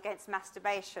diatribes against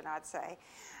masturbation, I'd say.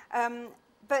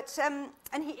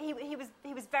 And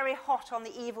he was very hot on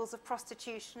the evils of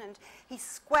prostitution, and he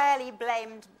squarely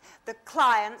blamed the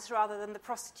clients rather than the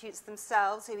prostitutes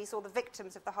themselves, who he saw the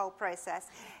victims of the whole process.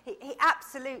 He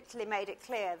absolutely made it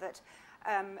clear that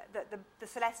the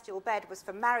celestial bed was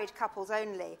for married couples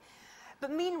only.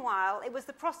 But meanwhile, it was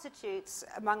the prostitutes,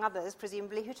 among others,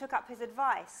 presumably, who took up his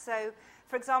advice. So,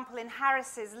 for example, in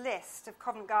Harris's list of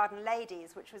Covent Garden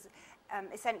ladies, which was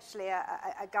essentially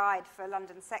a guide for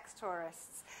London sex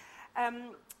tourists,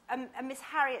 a Miss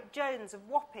Harriet Jones of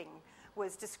Wapping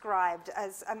was described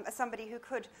as somebody who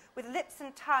could, with lips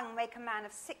and tongue, make a man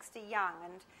of 60 young,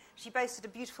 and she boasted a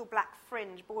beautiful black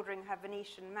fringe bordering her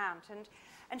Venetian mount.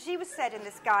 And she was said in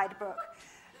this guidebook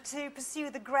to pursue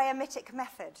the Grahamitic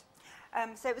method.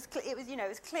 So it was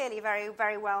clearly very,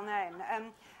 very well known.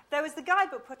 Though, as the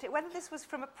guidebook put it, whether this was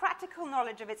from a practical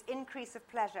knowledge of its increase of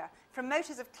pleasure, from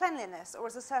motives of cleanliness, or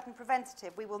as a certain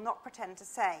preventative, we will not pretend to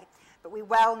say. But we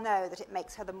well know that it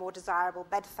makes her the more desirable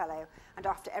bedfellow, and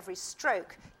after every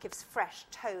stroke gives fresh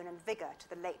tone and vigour to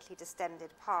the lately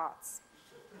distended parts.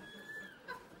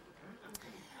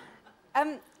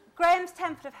 Graham's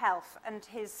Temple of Health and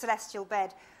his celestial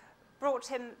bed brought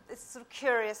him this sort of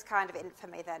curious kind of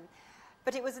infamy then.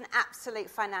 But it was an absolute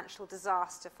financial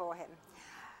disaster for him.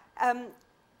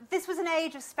 This was an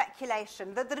age of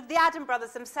speculation. The Adam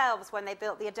brothers themselves, when they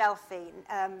built the Adelphi,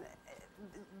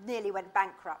 nearly went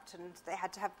bankrupt, and they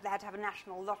had to have a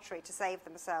national lottery to save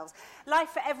themselves. Life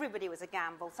for everybody was a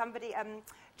gamble.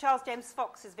 Charles James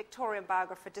Fox's Victorian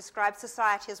biographer described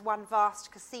society as one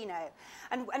vast casino.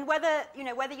 And whether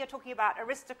you're talking about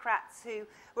aristocrats who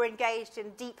were engaged in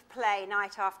deep play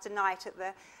night after night at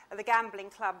the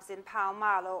gambling clubs in Pall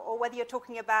Mall, or whether you're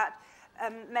talking about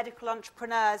medical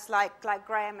entrepreneurs like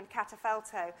Graham and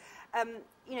Catafelto,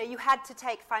 you had to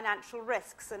take financial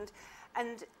risks,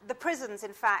 and the prisons,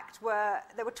 in fact,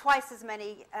 there were twice as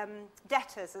many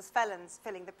debtors as felons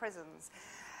filling the prisons.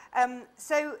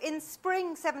 So in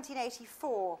spring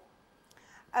 1784,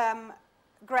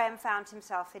 Graham found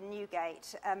himself in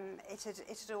Newgate. It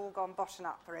had all gone bottom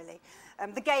up, really.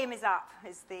 The game is up,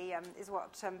 is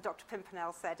what Dr.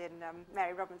 Pimpernel said in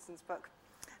Mary Robinson's book,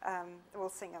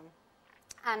 Walsingham.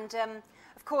 And,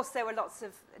 of course, there were lots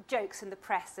of jokes in the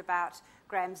press about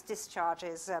Graham's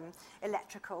discharges,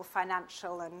 electrical,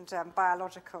 financial, and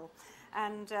biological.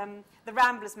 And the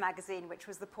Ramblers magazine, which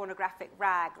was the pornographic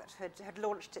rag that had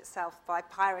launched itself by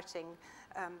pirating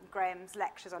Graham's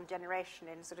lectures on generation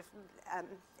in sort of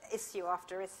issue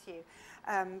after issue,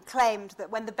 claimed that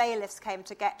when the bailiffs came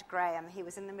to get Graham, he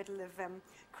was in the middle of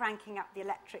cranking up the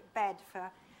electric bed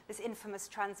for this infamous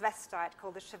transvestite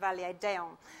called the Chevalier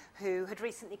d'Eon, who had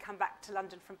recently come back to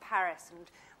London from Paris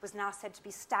and was now said to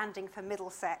be standing for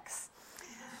Middlesex.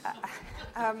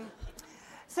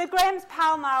 So Graham's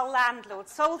Pall Mall landlord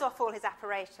sold off all his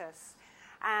apparatus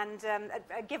and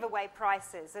at giveaway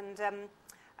prices, and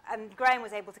Graham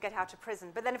was able to get out of prison.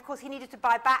 But then, of course, he needed to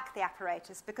buy back the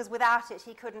apparatus because without it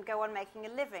he couldn't go on making a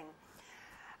living.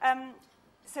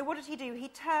 So what did he do? He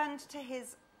turned to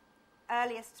his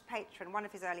earliest patron, one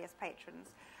of his earliest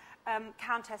patrons,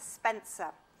 Countess Spencer,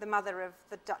 the mother of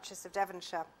the Duchess of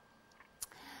Devonshire,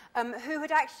 who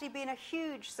had actually been a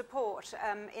huge support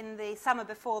in the summer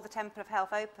before the Temple of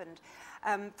Health opened,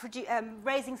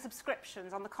 raising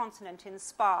subscriptions on the continent in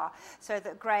Spa so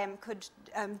that Graham could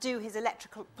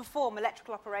perform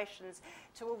electrical operations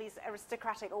to all these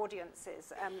aristocratic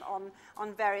audiences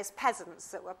on various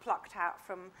peasants that were plucked out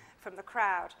from the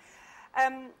crowd.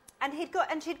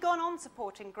 And she'd gone on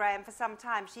supporting Graham for some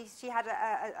time. She had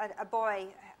a boy.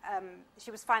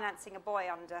 She was financing a boy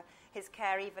under his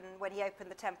care even when he opened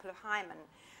the Temple of Hymen.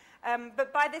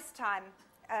 But by this time,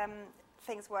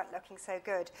 things weren't looking so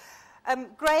good.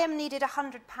 Graham needed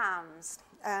 £100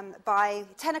 by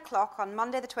 10 o'clock on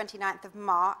Monday the 29th of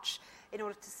March in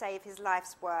order to save his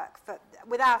life's work. But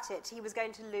without it, he was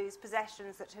going to lose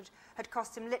possessions that had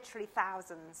cost him literally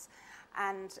thousands.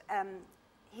 And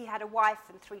he had a wife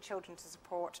and 3 children to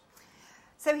support.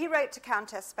 So he wrote to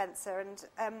Countess Spencer, and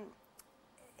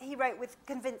he wrote with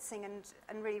convincing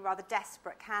and really rather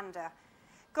desperate candour.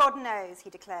 God knows, he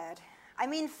declared, I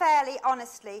mean fairly,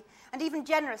 honestly, and even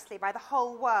generously by the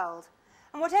whole world,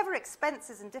 and whatever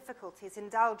expenses and difficulties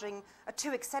indulging a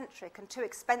too eccentric and too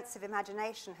expensive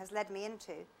imagination has led me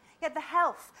into, yet the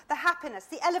health, the happiness,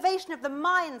 the elevation of the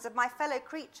minds of my fellow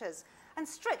creatures, and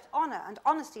strict honour and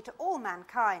honesty to all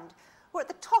mankind, were at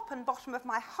the top and bottom of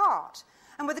my heart,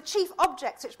 and were the chief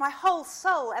objects which my whole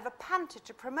soul ever panted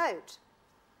to promote.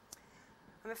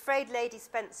 I'm afraid Lady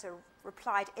Spencer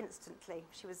replied instantly.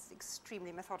 She was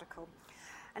extremely methodical.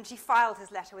 And she filed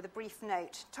his letter with a brief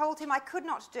note, told him I could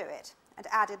not do it, and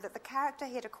added that the character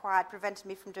he had acquired prevented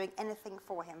me from doing anything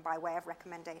for him by way of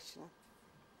recommendation.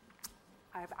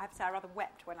 I have to say I rather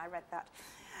wept when I read that.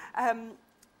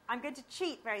 I'm going to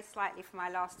cheat very slightly for my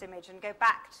last image and go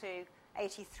back to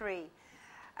 83.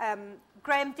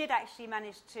 Graham did actually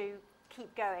manage to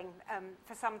keep going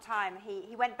for some time.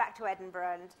 He went back to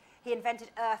Edinburgh and he invented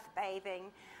earth bathing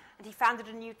and he founded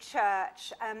a new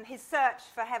church. His search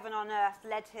for heaven on earth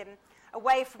led him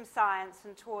away from science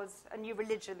and towards a new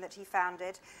religion that he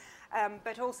founded,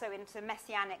 but also into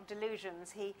messianic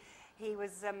delusions. He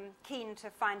was keen to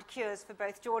find cures for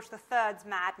both George III's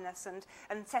madness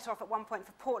and set off at one point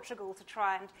for Portugal to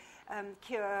try and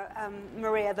cure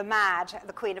Maria the Mad,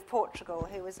 the Queen of Portugal,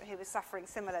 who was suffering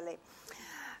similarly.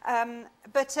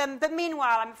 But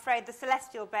meanwhile, I'm afraid the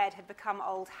celestial bed had become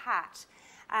old hat,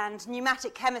 and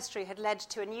pneumatic chemistry had led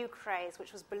to a new craze,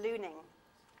 which was ballooning.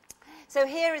 So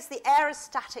here is the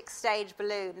aerostatic stage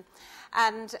balloon,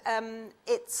 and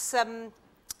its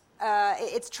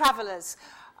travellers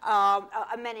are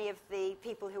many of the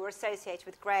people who were associated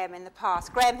with Graham in the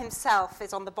past. Graham himself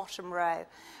is on the bottom row,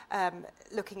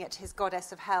 looking at his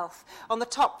goddess of health. On the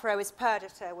top row is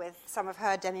Perdita with some of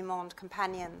her demi-monde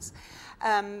companions.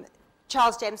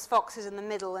 Charles James Fox is in the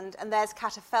middle, and there's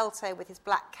Catafelto with his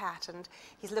black cat, and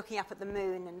he's looking up at the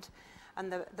moon,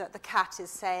 and the cat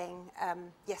is saying,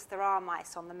 yes, there are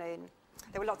mice on the moon.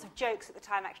 There were lots of jokes at the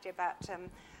time, actually, about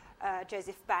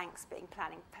Joseph Banks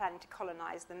planning to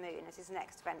colonise the moon as his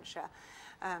next venture.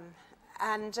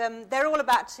 And they're all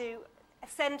about to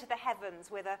ascend to the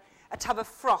heavens with a tub of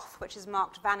froth, which is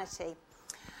marked vanity.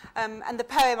 And the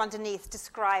poem underneath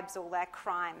describes all their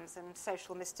crimes and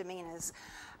social misdemeanours.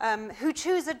 Who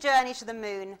choose a journey to the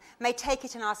moon may take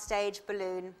it in our stage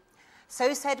balloon.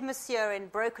 So said Monsieur in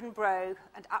broken brogue,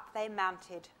 and up they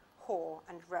mounted, whore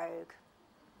and rogue.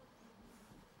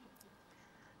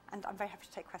 And I'm very happy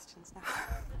to take questions now.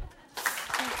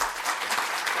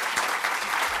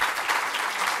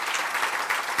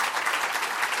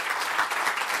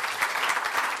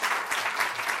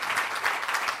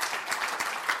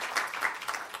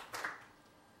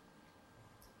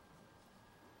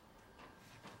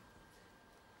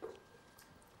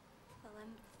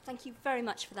 Thank you very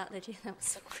much for that, Lydia. That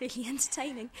was really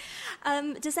entertaining.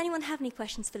 Does anyone have any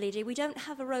questions for Lydia? We don't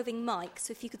have a roving mic,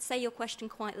 so if you could say your question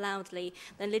quite loudly,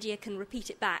 then Lydia can repeat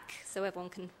it back so everyone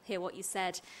can hear what you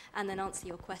said and then answer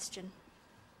your question.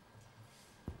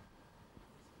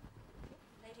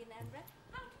 Lady in there in red.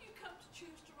 How did you come to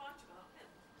choose to write about him?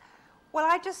 Well,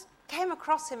 I just came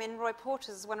across him in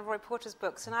one of Roy Porter's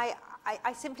books, and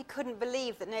I simply couldn't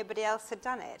believe that nobody else had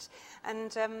done it.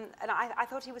 And I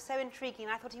thought he was so intriguing.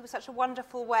 I thought he was such a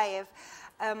wonderful way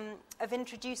of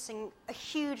introducing a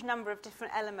huge number of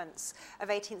different elements of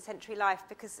 18th century life,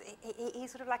 because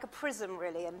he's sort of like a prism,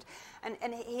 really. And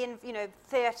he,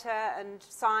 theatre and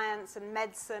science and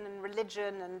medicine and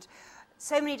religion and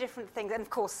so many different things, and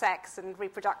of course sex and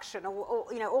reproduction,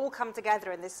 all come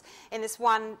together in this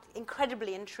one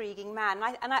incredibly intriguing man.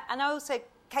 And I also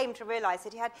came to realise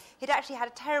that he'd actually had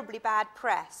a terribly bad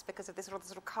press because of this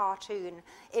sort of cartoon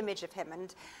image of him,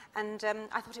 and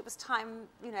I thought it was time,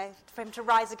 for him to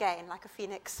rise again like a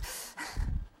phoenix.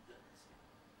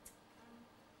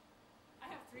 I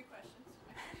have 3 questions.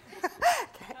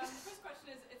 Okay. First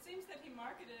question is: it seems that he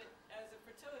marketed it as a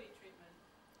fertility treatment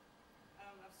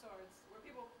of sorts. Were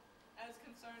people as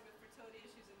concerned with fertility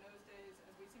issues in those days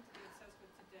as we seem to be obsessed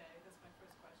with today? That's my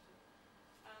first question.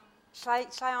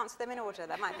 Shall I answer them in order?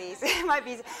 That might be easy. It might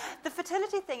be easy. The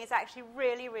fertility thing is actually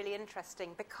really, really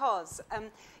interesting because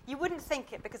you wouldn't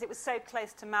think it because it was so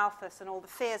close to Malthus and all the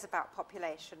fears about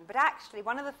population. But actually,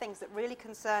 one of the things that really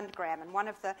concerned Graham, and one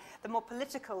of the more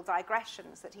political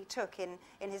digressions that he took in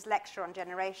his lecture on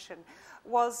generation,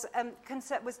 was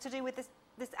to do with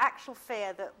this actual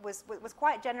fear that was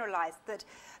quite generalised, that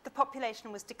the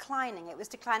population was declining. It was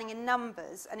declining in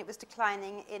numbers and it was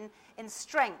declining in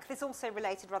strength. This also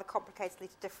related rather complicatedly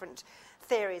to different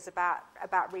theories about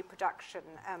reproduction,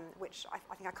 which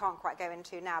I think I can't quite go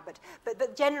into now,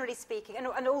 but generally speaking,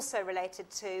 and also related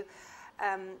to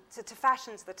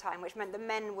fashions at the time, which meant that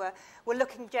men were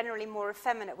looking generally more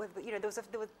effeminate.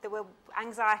 There were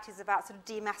anxieties about sort of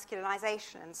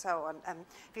demasculinization and so on.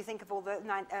 If you think of all the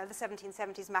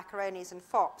 1770s macaronis and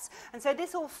fops, and so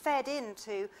this all fed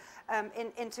into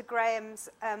Graham's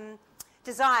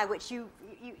desire, which you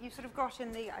sort of got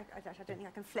in the. I don't think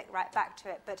I can flick right back to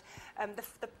it, but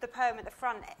the poem at the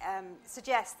front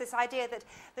suggests this idea that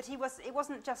it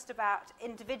wasn't just about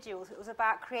individuals; it was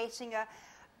about creating a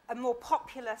more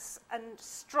populous and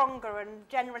stronger and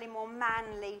generally more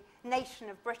manly nation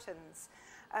of Britons,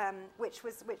 which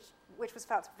was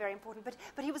felt to be very important.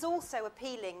 But he was also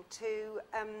appealing to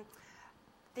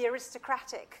the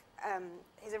aristocratic,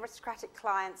 his aristocratic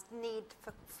clients' need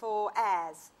for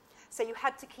heirs. So you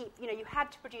had to you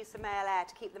had to produce a male heir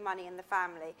to keep the money in the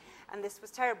family, and this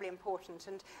was terribly important.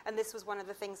 And this was one of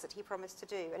the things that he promised to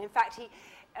do. And in fact, he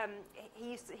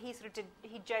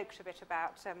joked a bit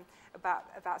about sort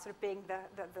of being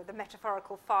the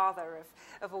metaphorical father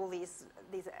of all these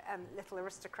little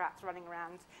aristocrats running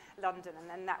around London, and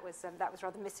then that was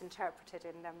rather misinterpreted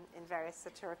in various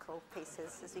satirical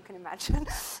pieces, as you can imagine.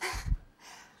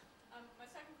 My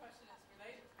second question is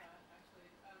related to that,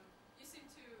 actually. You seem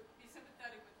to be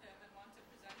sympathetic with him and want to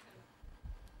present him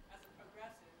as a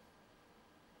progressive.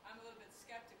 I'm a little bit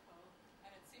skeptical,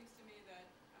 and it seems to me that,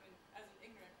 as an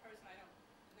ignorant person, I don't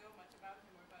know much about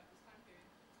him or about this time period,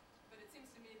 but it seems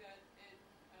to me that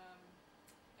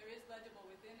there is legible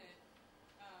within it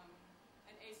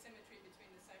an asymmetry between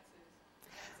the sexes.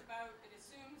 And it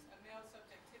assumes a male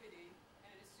subjectivity, and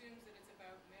it assumes that it's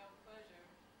about male pleasure,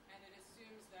 and it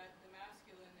assumes that the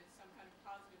masculine is some kind of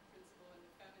positive principle and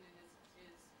the feminine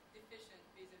is deficient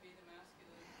vis-a-vis the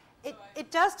masculine. It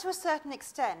does to a certain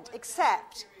extent,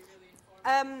 except,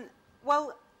 the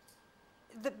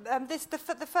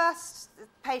first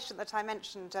patient that I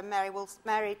mentioned, Mary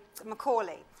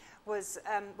Macaulay, was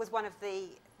one of the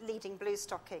leading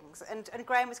Bluestockings, and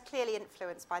Graham was clearly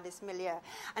influenced by this milieu.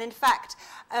 And in fact,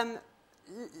 in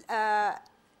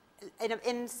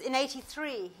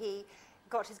 83, he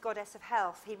got his Goddess of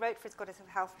Health. He wrote for his Goddess of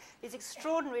Health these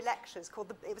extraordinary lectures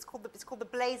it's called the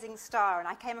Blazing Star, and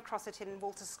I came across it in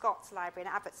Walter Scott's library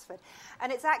in Abbotsford.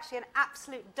 And it's actually an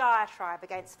absolute diatribe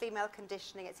against female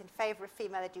conditioning. It's in favour of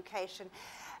female education.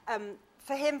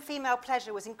 For him, female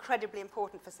pleasure was incredibly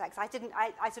important for sex. I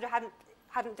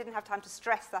didn't have time to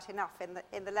stress that enough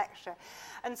in the lecture.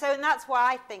 And that's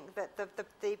why I think that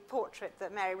the portrait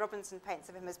that Mary Robinson paints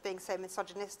of him as being so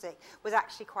misogynistic was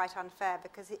actually quite unfair,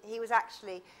 because he was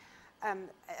actually,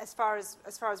 as far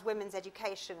as women's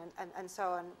education and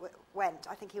so on went,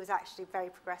 I think he was actually very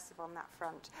progressive on that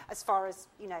front, as far as,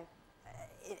 you know,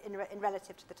 in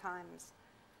relative to the times.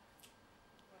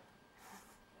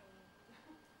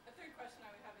 A third question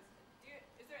I would have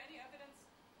is there any evidence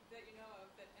that you know of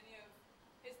that any of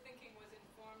his thinking was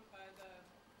informed by the,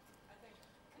 I think,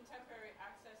 contemporary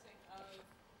accessing of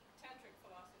tantric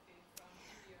philosophy from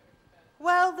India or Tibet?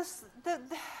 Well,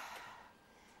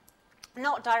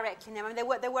 not directly. No, I mean, there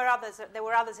were others. There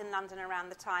were others in London around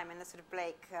the time, in the sort of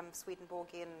Blake,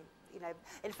 Swedenborgian. You know,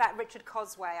 in fact, Richard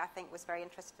Cosway, I think, was very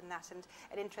interested in that. And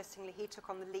interestingly, he took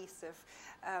on the lease of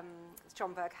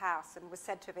Schomburgk House and was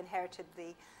said to have inherited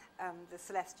the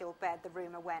celestial bed. The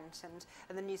rumour went, and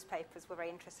the newspapers were very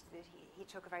interested in it. He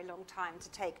took a very long time to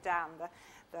take down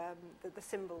the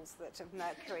symbols of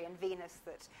Mercury and Venus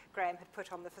that Graham had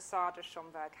put on the facade of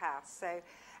Schomburgk House.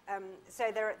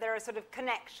 So there are sort of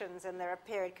connections, and there are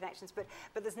period connections, but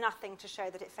there's nothing to show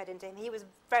that it fed into him. He was a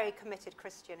very committed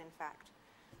Christian, in fact.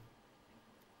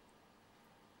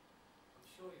 I'm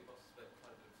sure you must have spent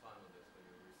quite a bit of time on this when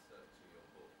you were researching your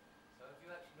book. So have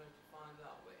you actually managed to find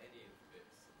out where any of the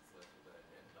bits of the celestial bed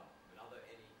ended up? I mean, are there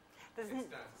any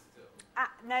extents still?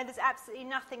 No, there's absolutely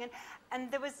nothing.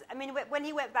 And there was, I mean, when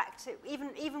he went back to,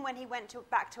 even when he went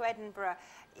back to Edinburgh,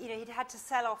 you know, he'd had to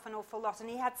sell off an awful lot, and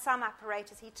he had some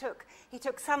apparatus. He took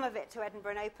some of it to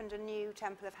Edinburgh and opened a new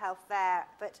Temple of Health there.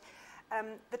 But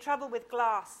the trouble with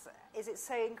glass is it's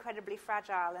so incredibly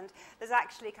fragile, and there's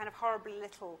actually kind of horribly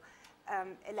little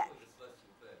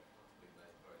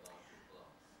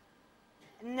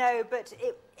No, but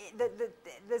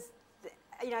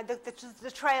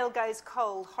the trail goes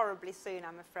cold horribly soon,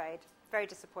 I'm afraid. Very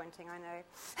disappointing, I know.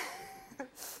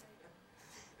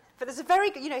 But there's a very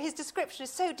good, you know, his description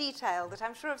is so detailed that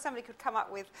I'm sure if somebody could come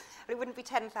up with, it wouldn't be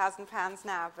 £10,000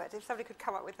 now, but if somebody could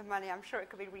come up with the money, I'm sure it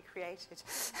could be recreated.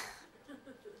 Are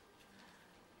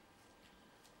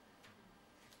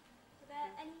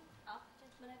there any...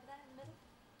 gentleman over there in the middle?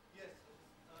 Yes.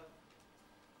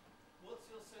 What's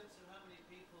your sense of how many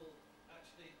people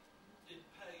actually did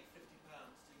pay £50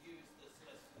 to use the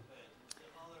celestial bed?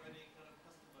 Are there any kind of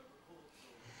customer reports?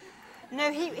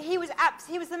 No, he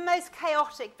was the most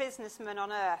chaotic businessman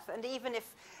on earth, and even if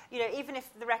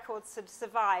the records had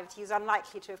survived, he was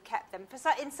unlikely to have kept them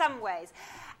in some ways.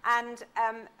 And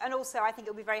also, I think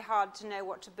it would be very hard to know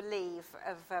what to believe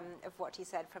of what he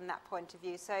said from that point of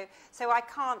view. So I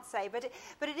can't say, but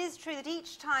it is true that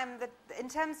each time that, in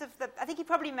terms of I think he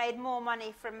probably made more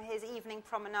money from his evening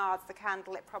promenades, the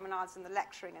candlelit promenades, and the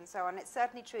lecturing and so on. It's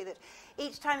certainly true that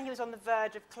each time he was on the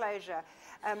verge of closure,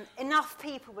 enough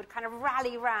people would kind of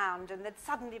rally round, and there'd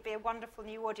suddenly be a wonderful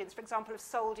new audience. For example, of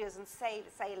soldiers and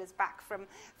sailors back from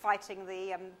fighting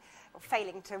or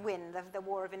failing to win the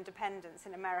War of Independence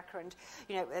in America, and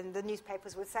the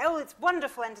newspapers would say, "Oh, it's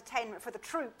wonderful entertainment for the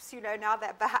troops, now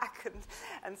they're back,"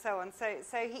 and so on. So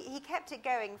he kept it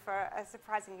going for a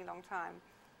surprisingly long time.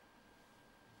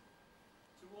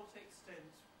 To what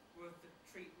extent were the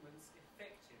treatments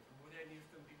effective, and would any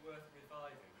of them be worth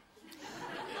reviving?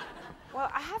 Well,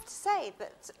 I have to say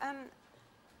that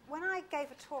when I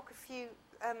gave a talk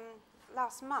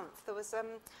last month, there was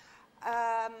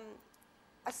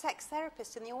a sex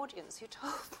therapist in the audience who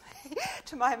told me,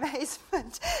 to my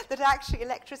amazement, that actually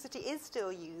electricity is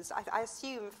still used, I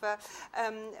assume, for,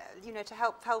 to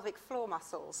help pelvic floor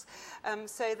muscles.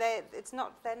 So they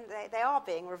are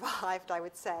being revived, I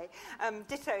would say.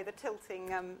 Ditto the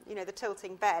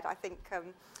tilting bed. I think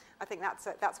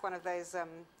that's one of those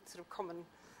sort of common,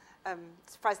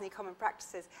 surprisingly common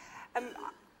practices.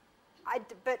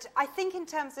 But I think in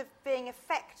terms of being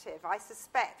effective, I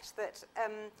suspect that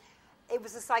it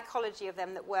was the psychology of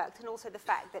them that worked, and also the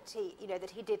fact that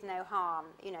he did no harm.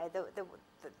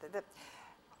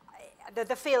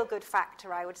 The feel-good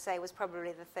factor, I would say, was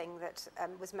probably the thing that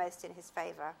was most in his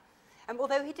favour.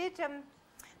 Although he did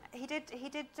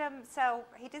sell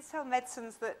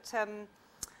medicines that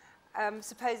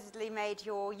supposedly made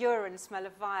your urine smell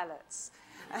of violets.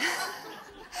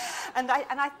 Anyway,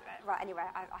 I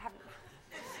haven't.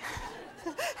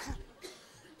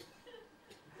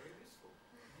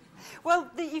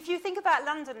 Well, if you think about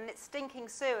London and its stinking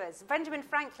sewers, Benjamin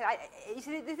Franklin, this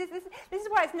is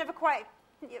why it's never quite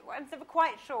never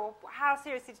quite sure how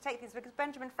seriously to take things, because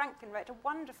Benjamin Franklin wrote a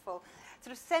wonderful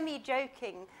sort of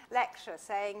semi-joking lecture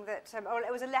saying that, or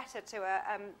it was a letter to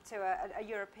a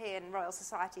European Royal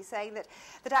Society saying that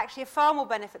actually a far more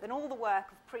benefit than all the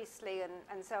work of Priestley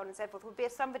and so on and so forth would be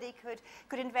if somebody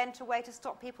could invent a way to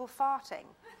stop people farting.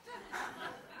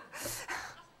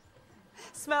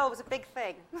 Smell was a big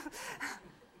thing.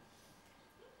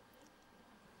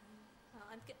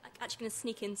 I'm actually going to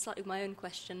sneak in slightly with my own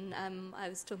question. I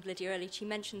was talking to Lydia earlier. She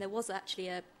mentioned there was actually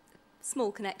a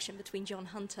small connection between John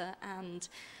Hunter and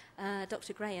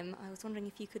Dr. Graham. I was wondering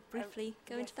if you could briefly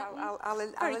go into that one.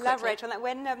 I'll elaborate on that.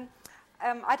 When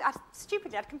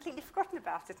I'd completely forgotten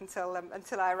about it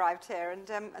until I arrived here, and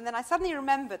then I suddenly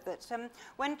remembered that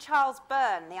when Charles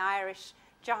Byrne, the Irish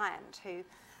giant, who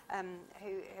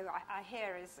I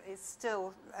hear is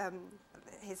still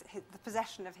the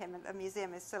possession of him at the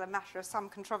museum is still a matter of some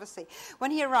controversy.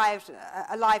 When he arrived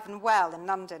alive and well in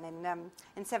London in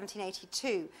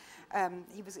 1782,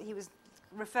 he was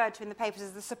referred to in the papers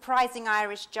as the surprising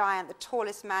Irish giant, the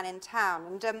tallest man in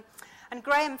town. And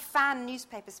Graham fanned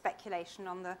newspaper speculation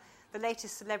on the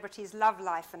latest celebrity's love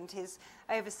life and his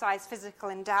oversized physical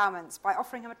endowments by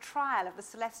offering him a trial of the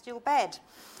celestial bed.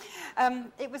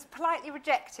 It was politely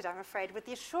rejected, I'm afraid, with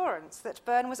the assurance that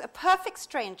Byrne was a perfect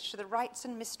stranger to the rites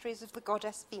and mysteries of the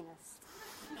goddess Venus.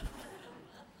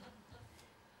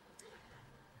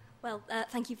 Well,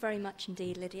 thank you very much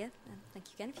indeed, Lydia. Thank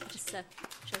you again. If you could just show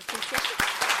appreciation.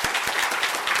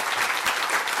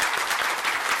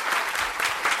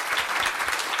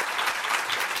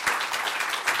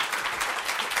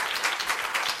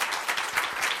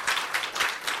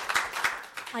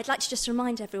 I'd like to just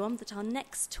remind everyone that our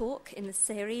next talk in the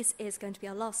series is going to be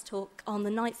our last talk on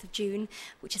the 9th of June,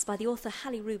 which is by the author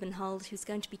Hallie Rubenhold, who's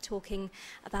going to be talking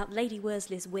about Lady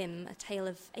Worsley's Whim, a tale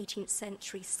of 18th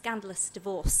century scandalous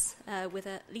divorce with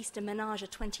at least a menage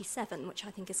à 27, which I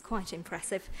think is quite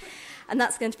impressive. And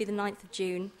that's going to be the 9th of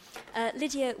June.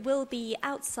 Lydia will be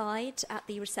outside at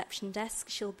the reception desk.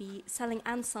 She'll be selling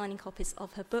and signing copies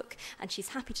of her book, and she's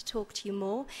happy to talk to you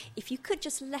more. If you could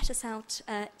just let us out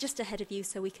just ahead of you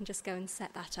so we can just go and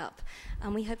set that up.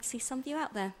 And we hope to see some of you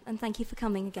out there. And thank you for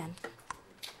coming again.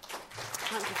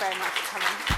 Thank you very much for coming.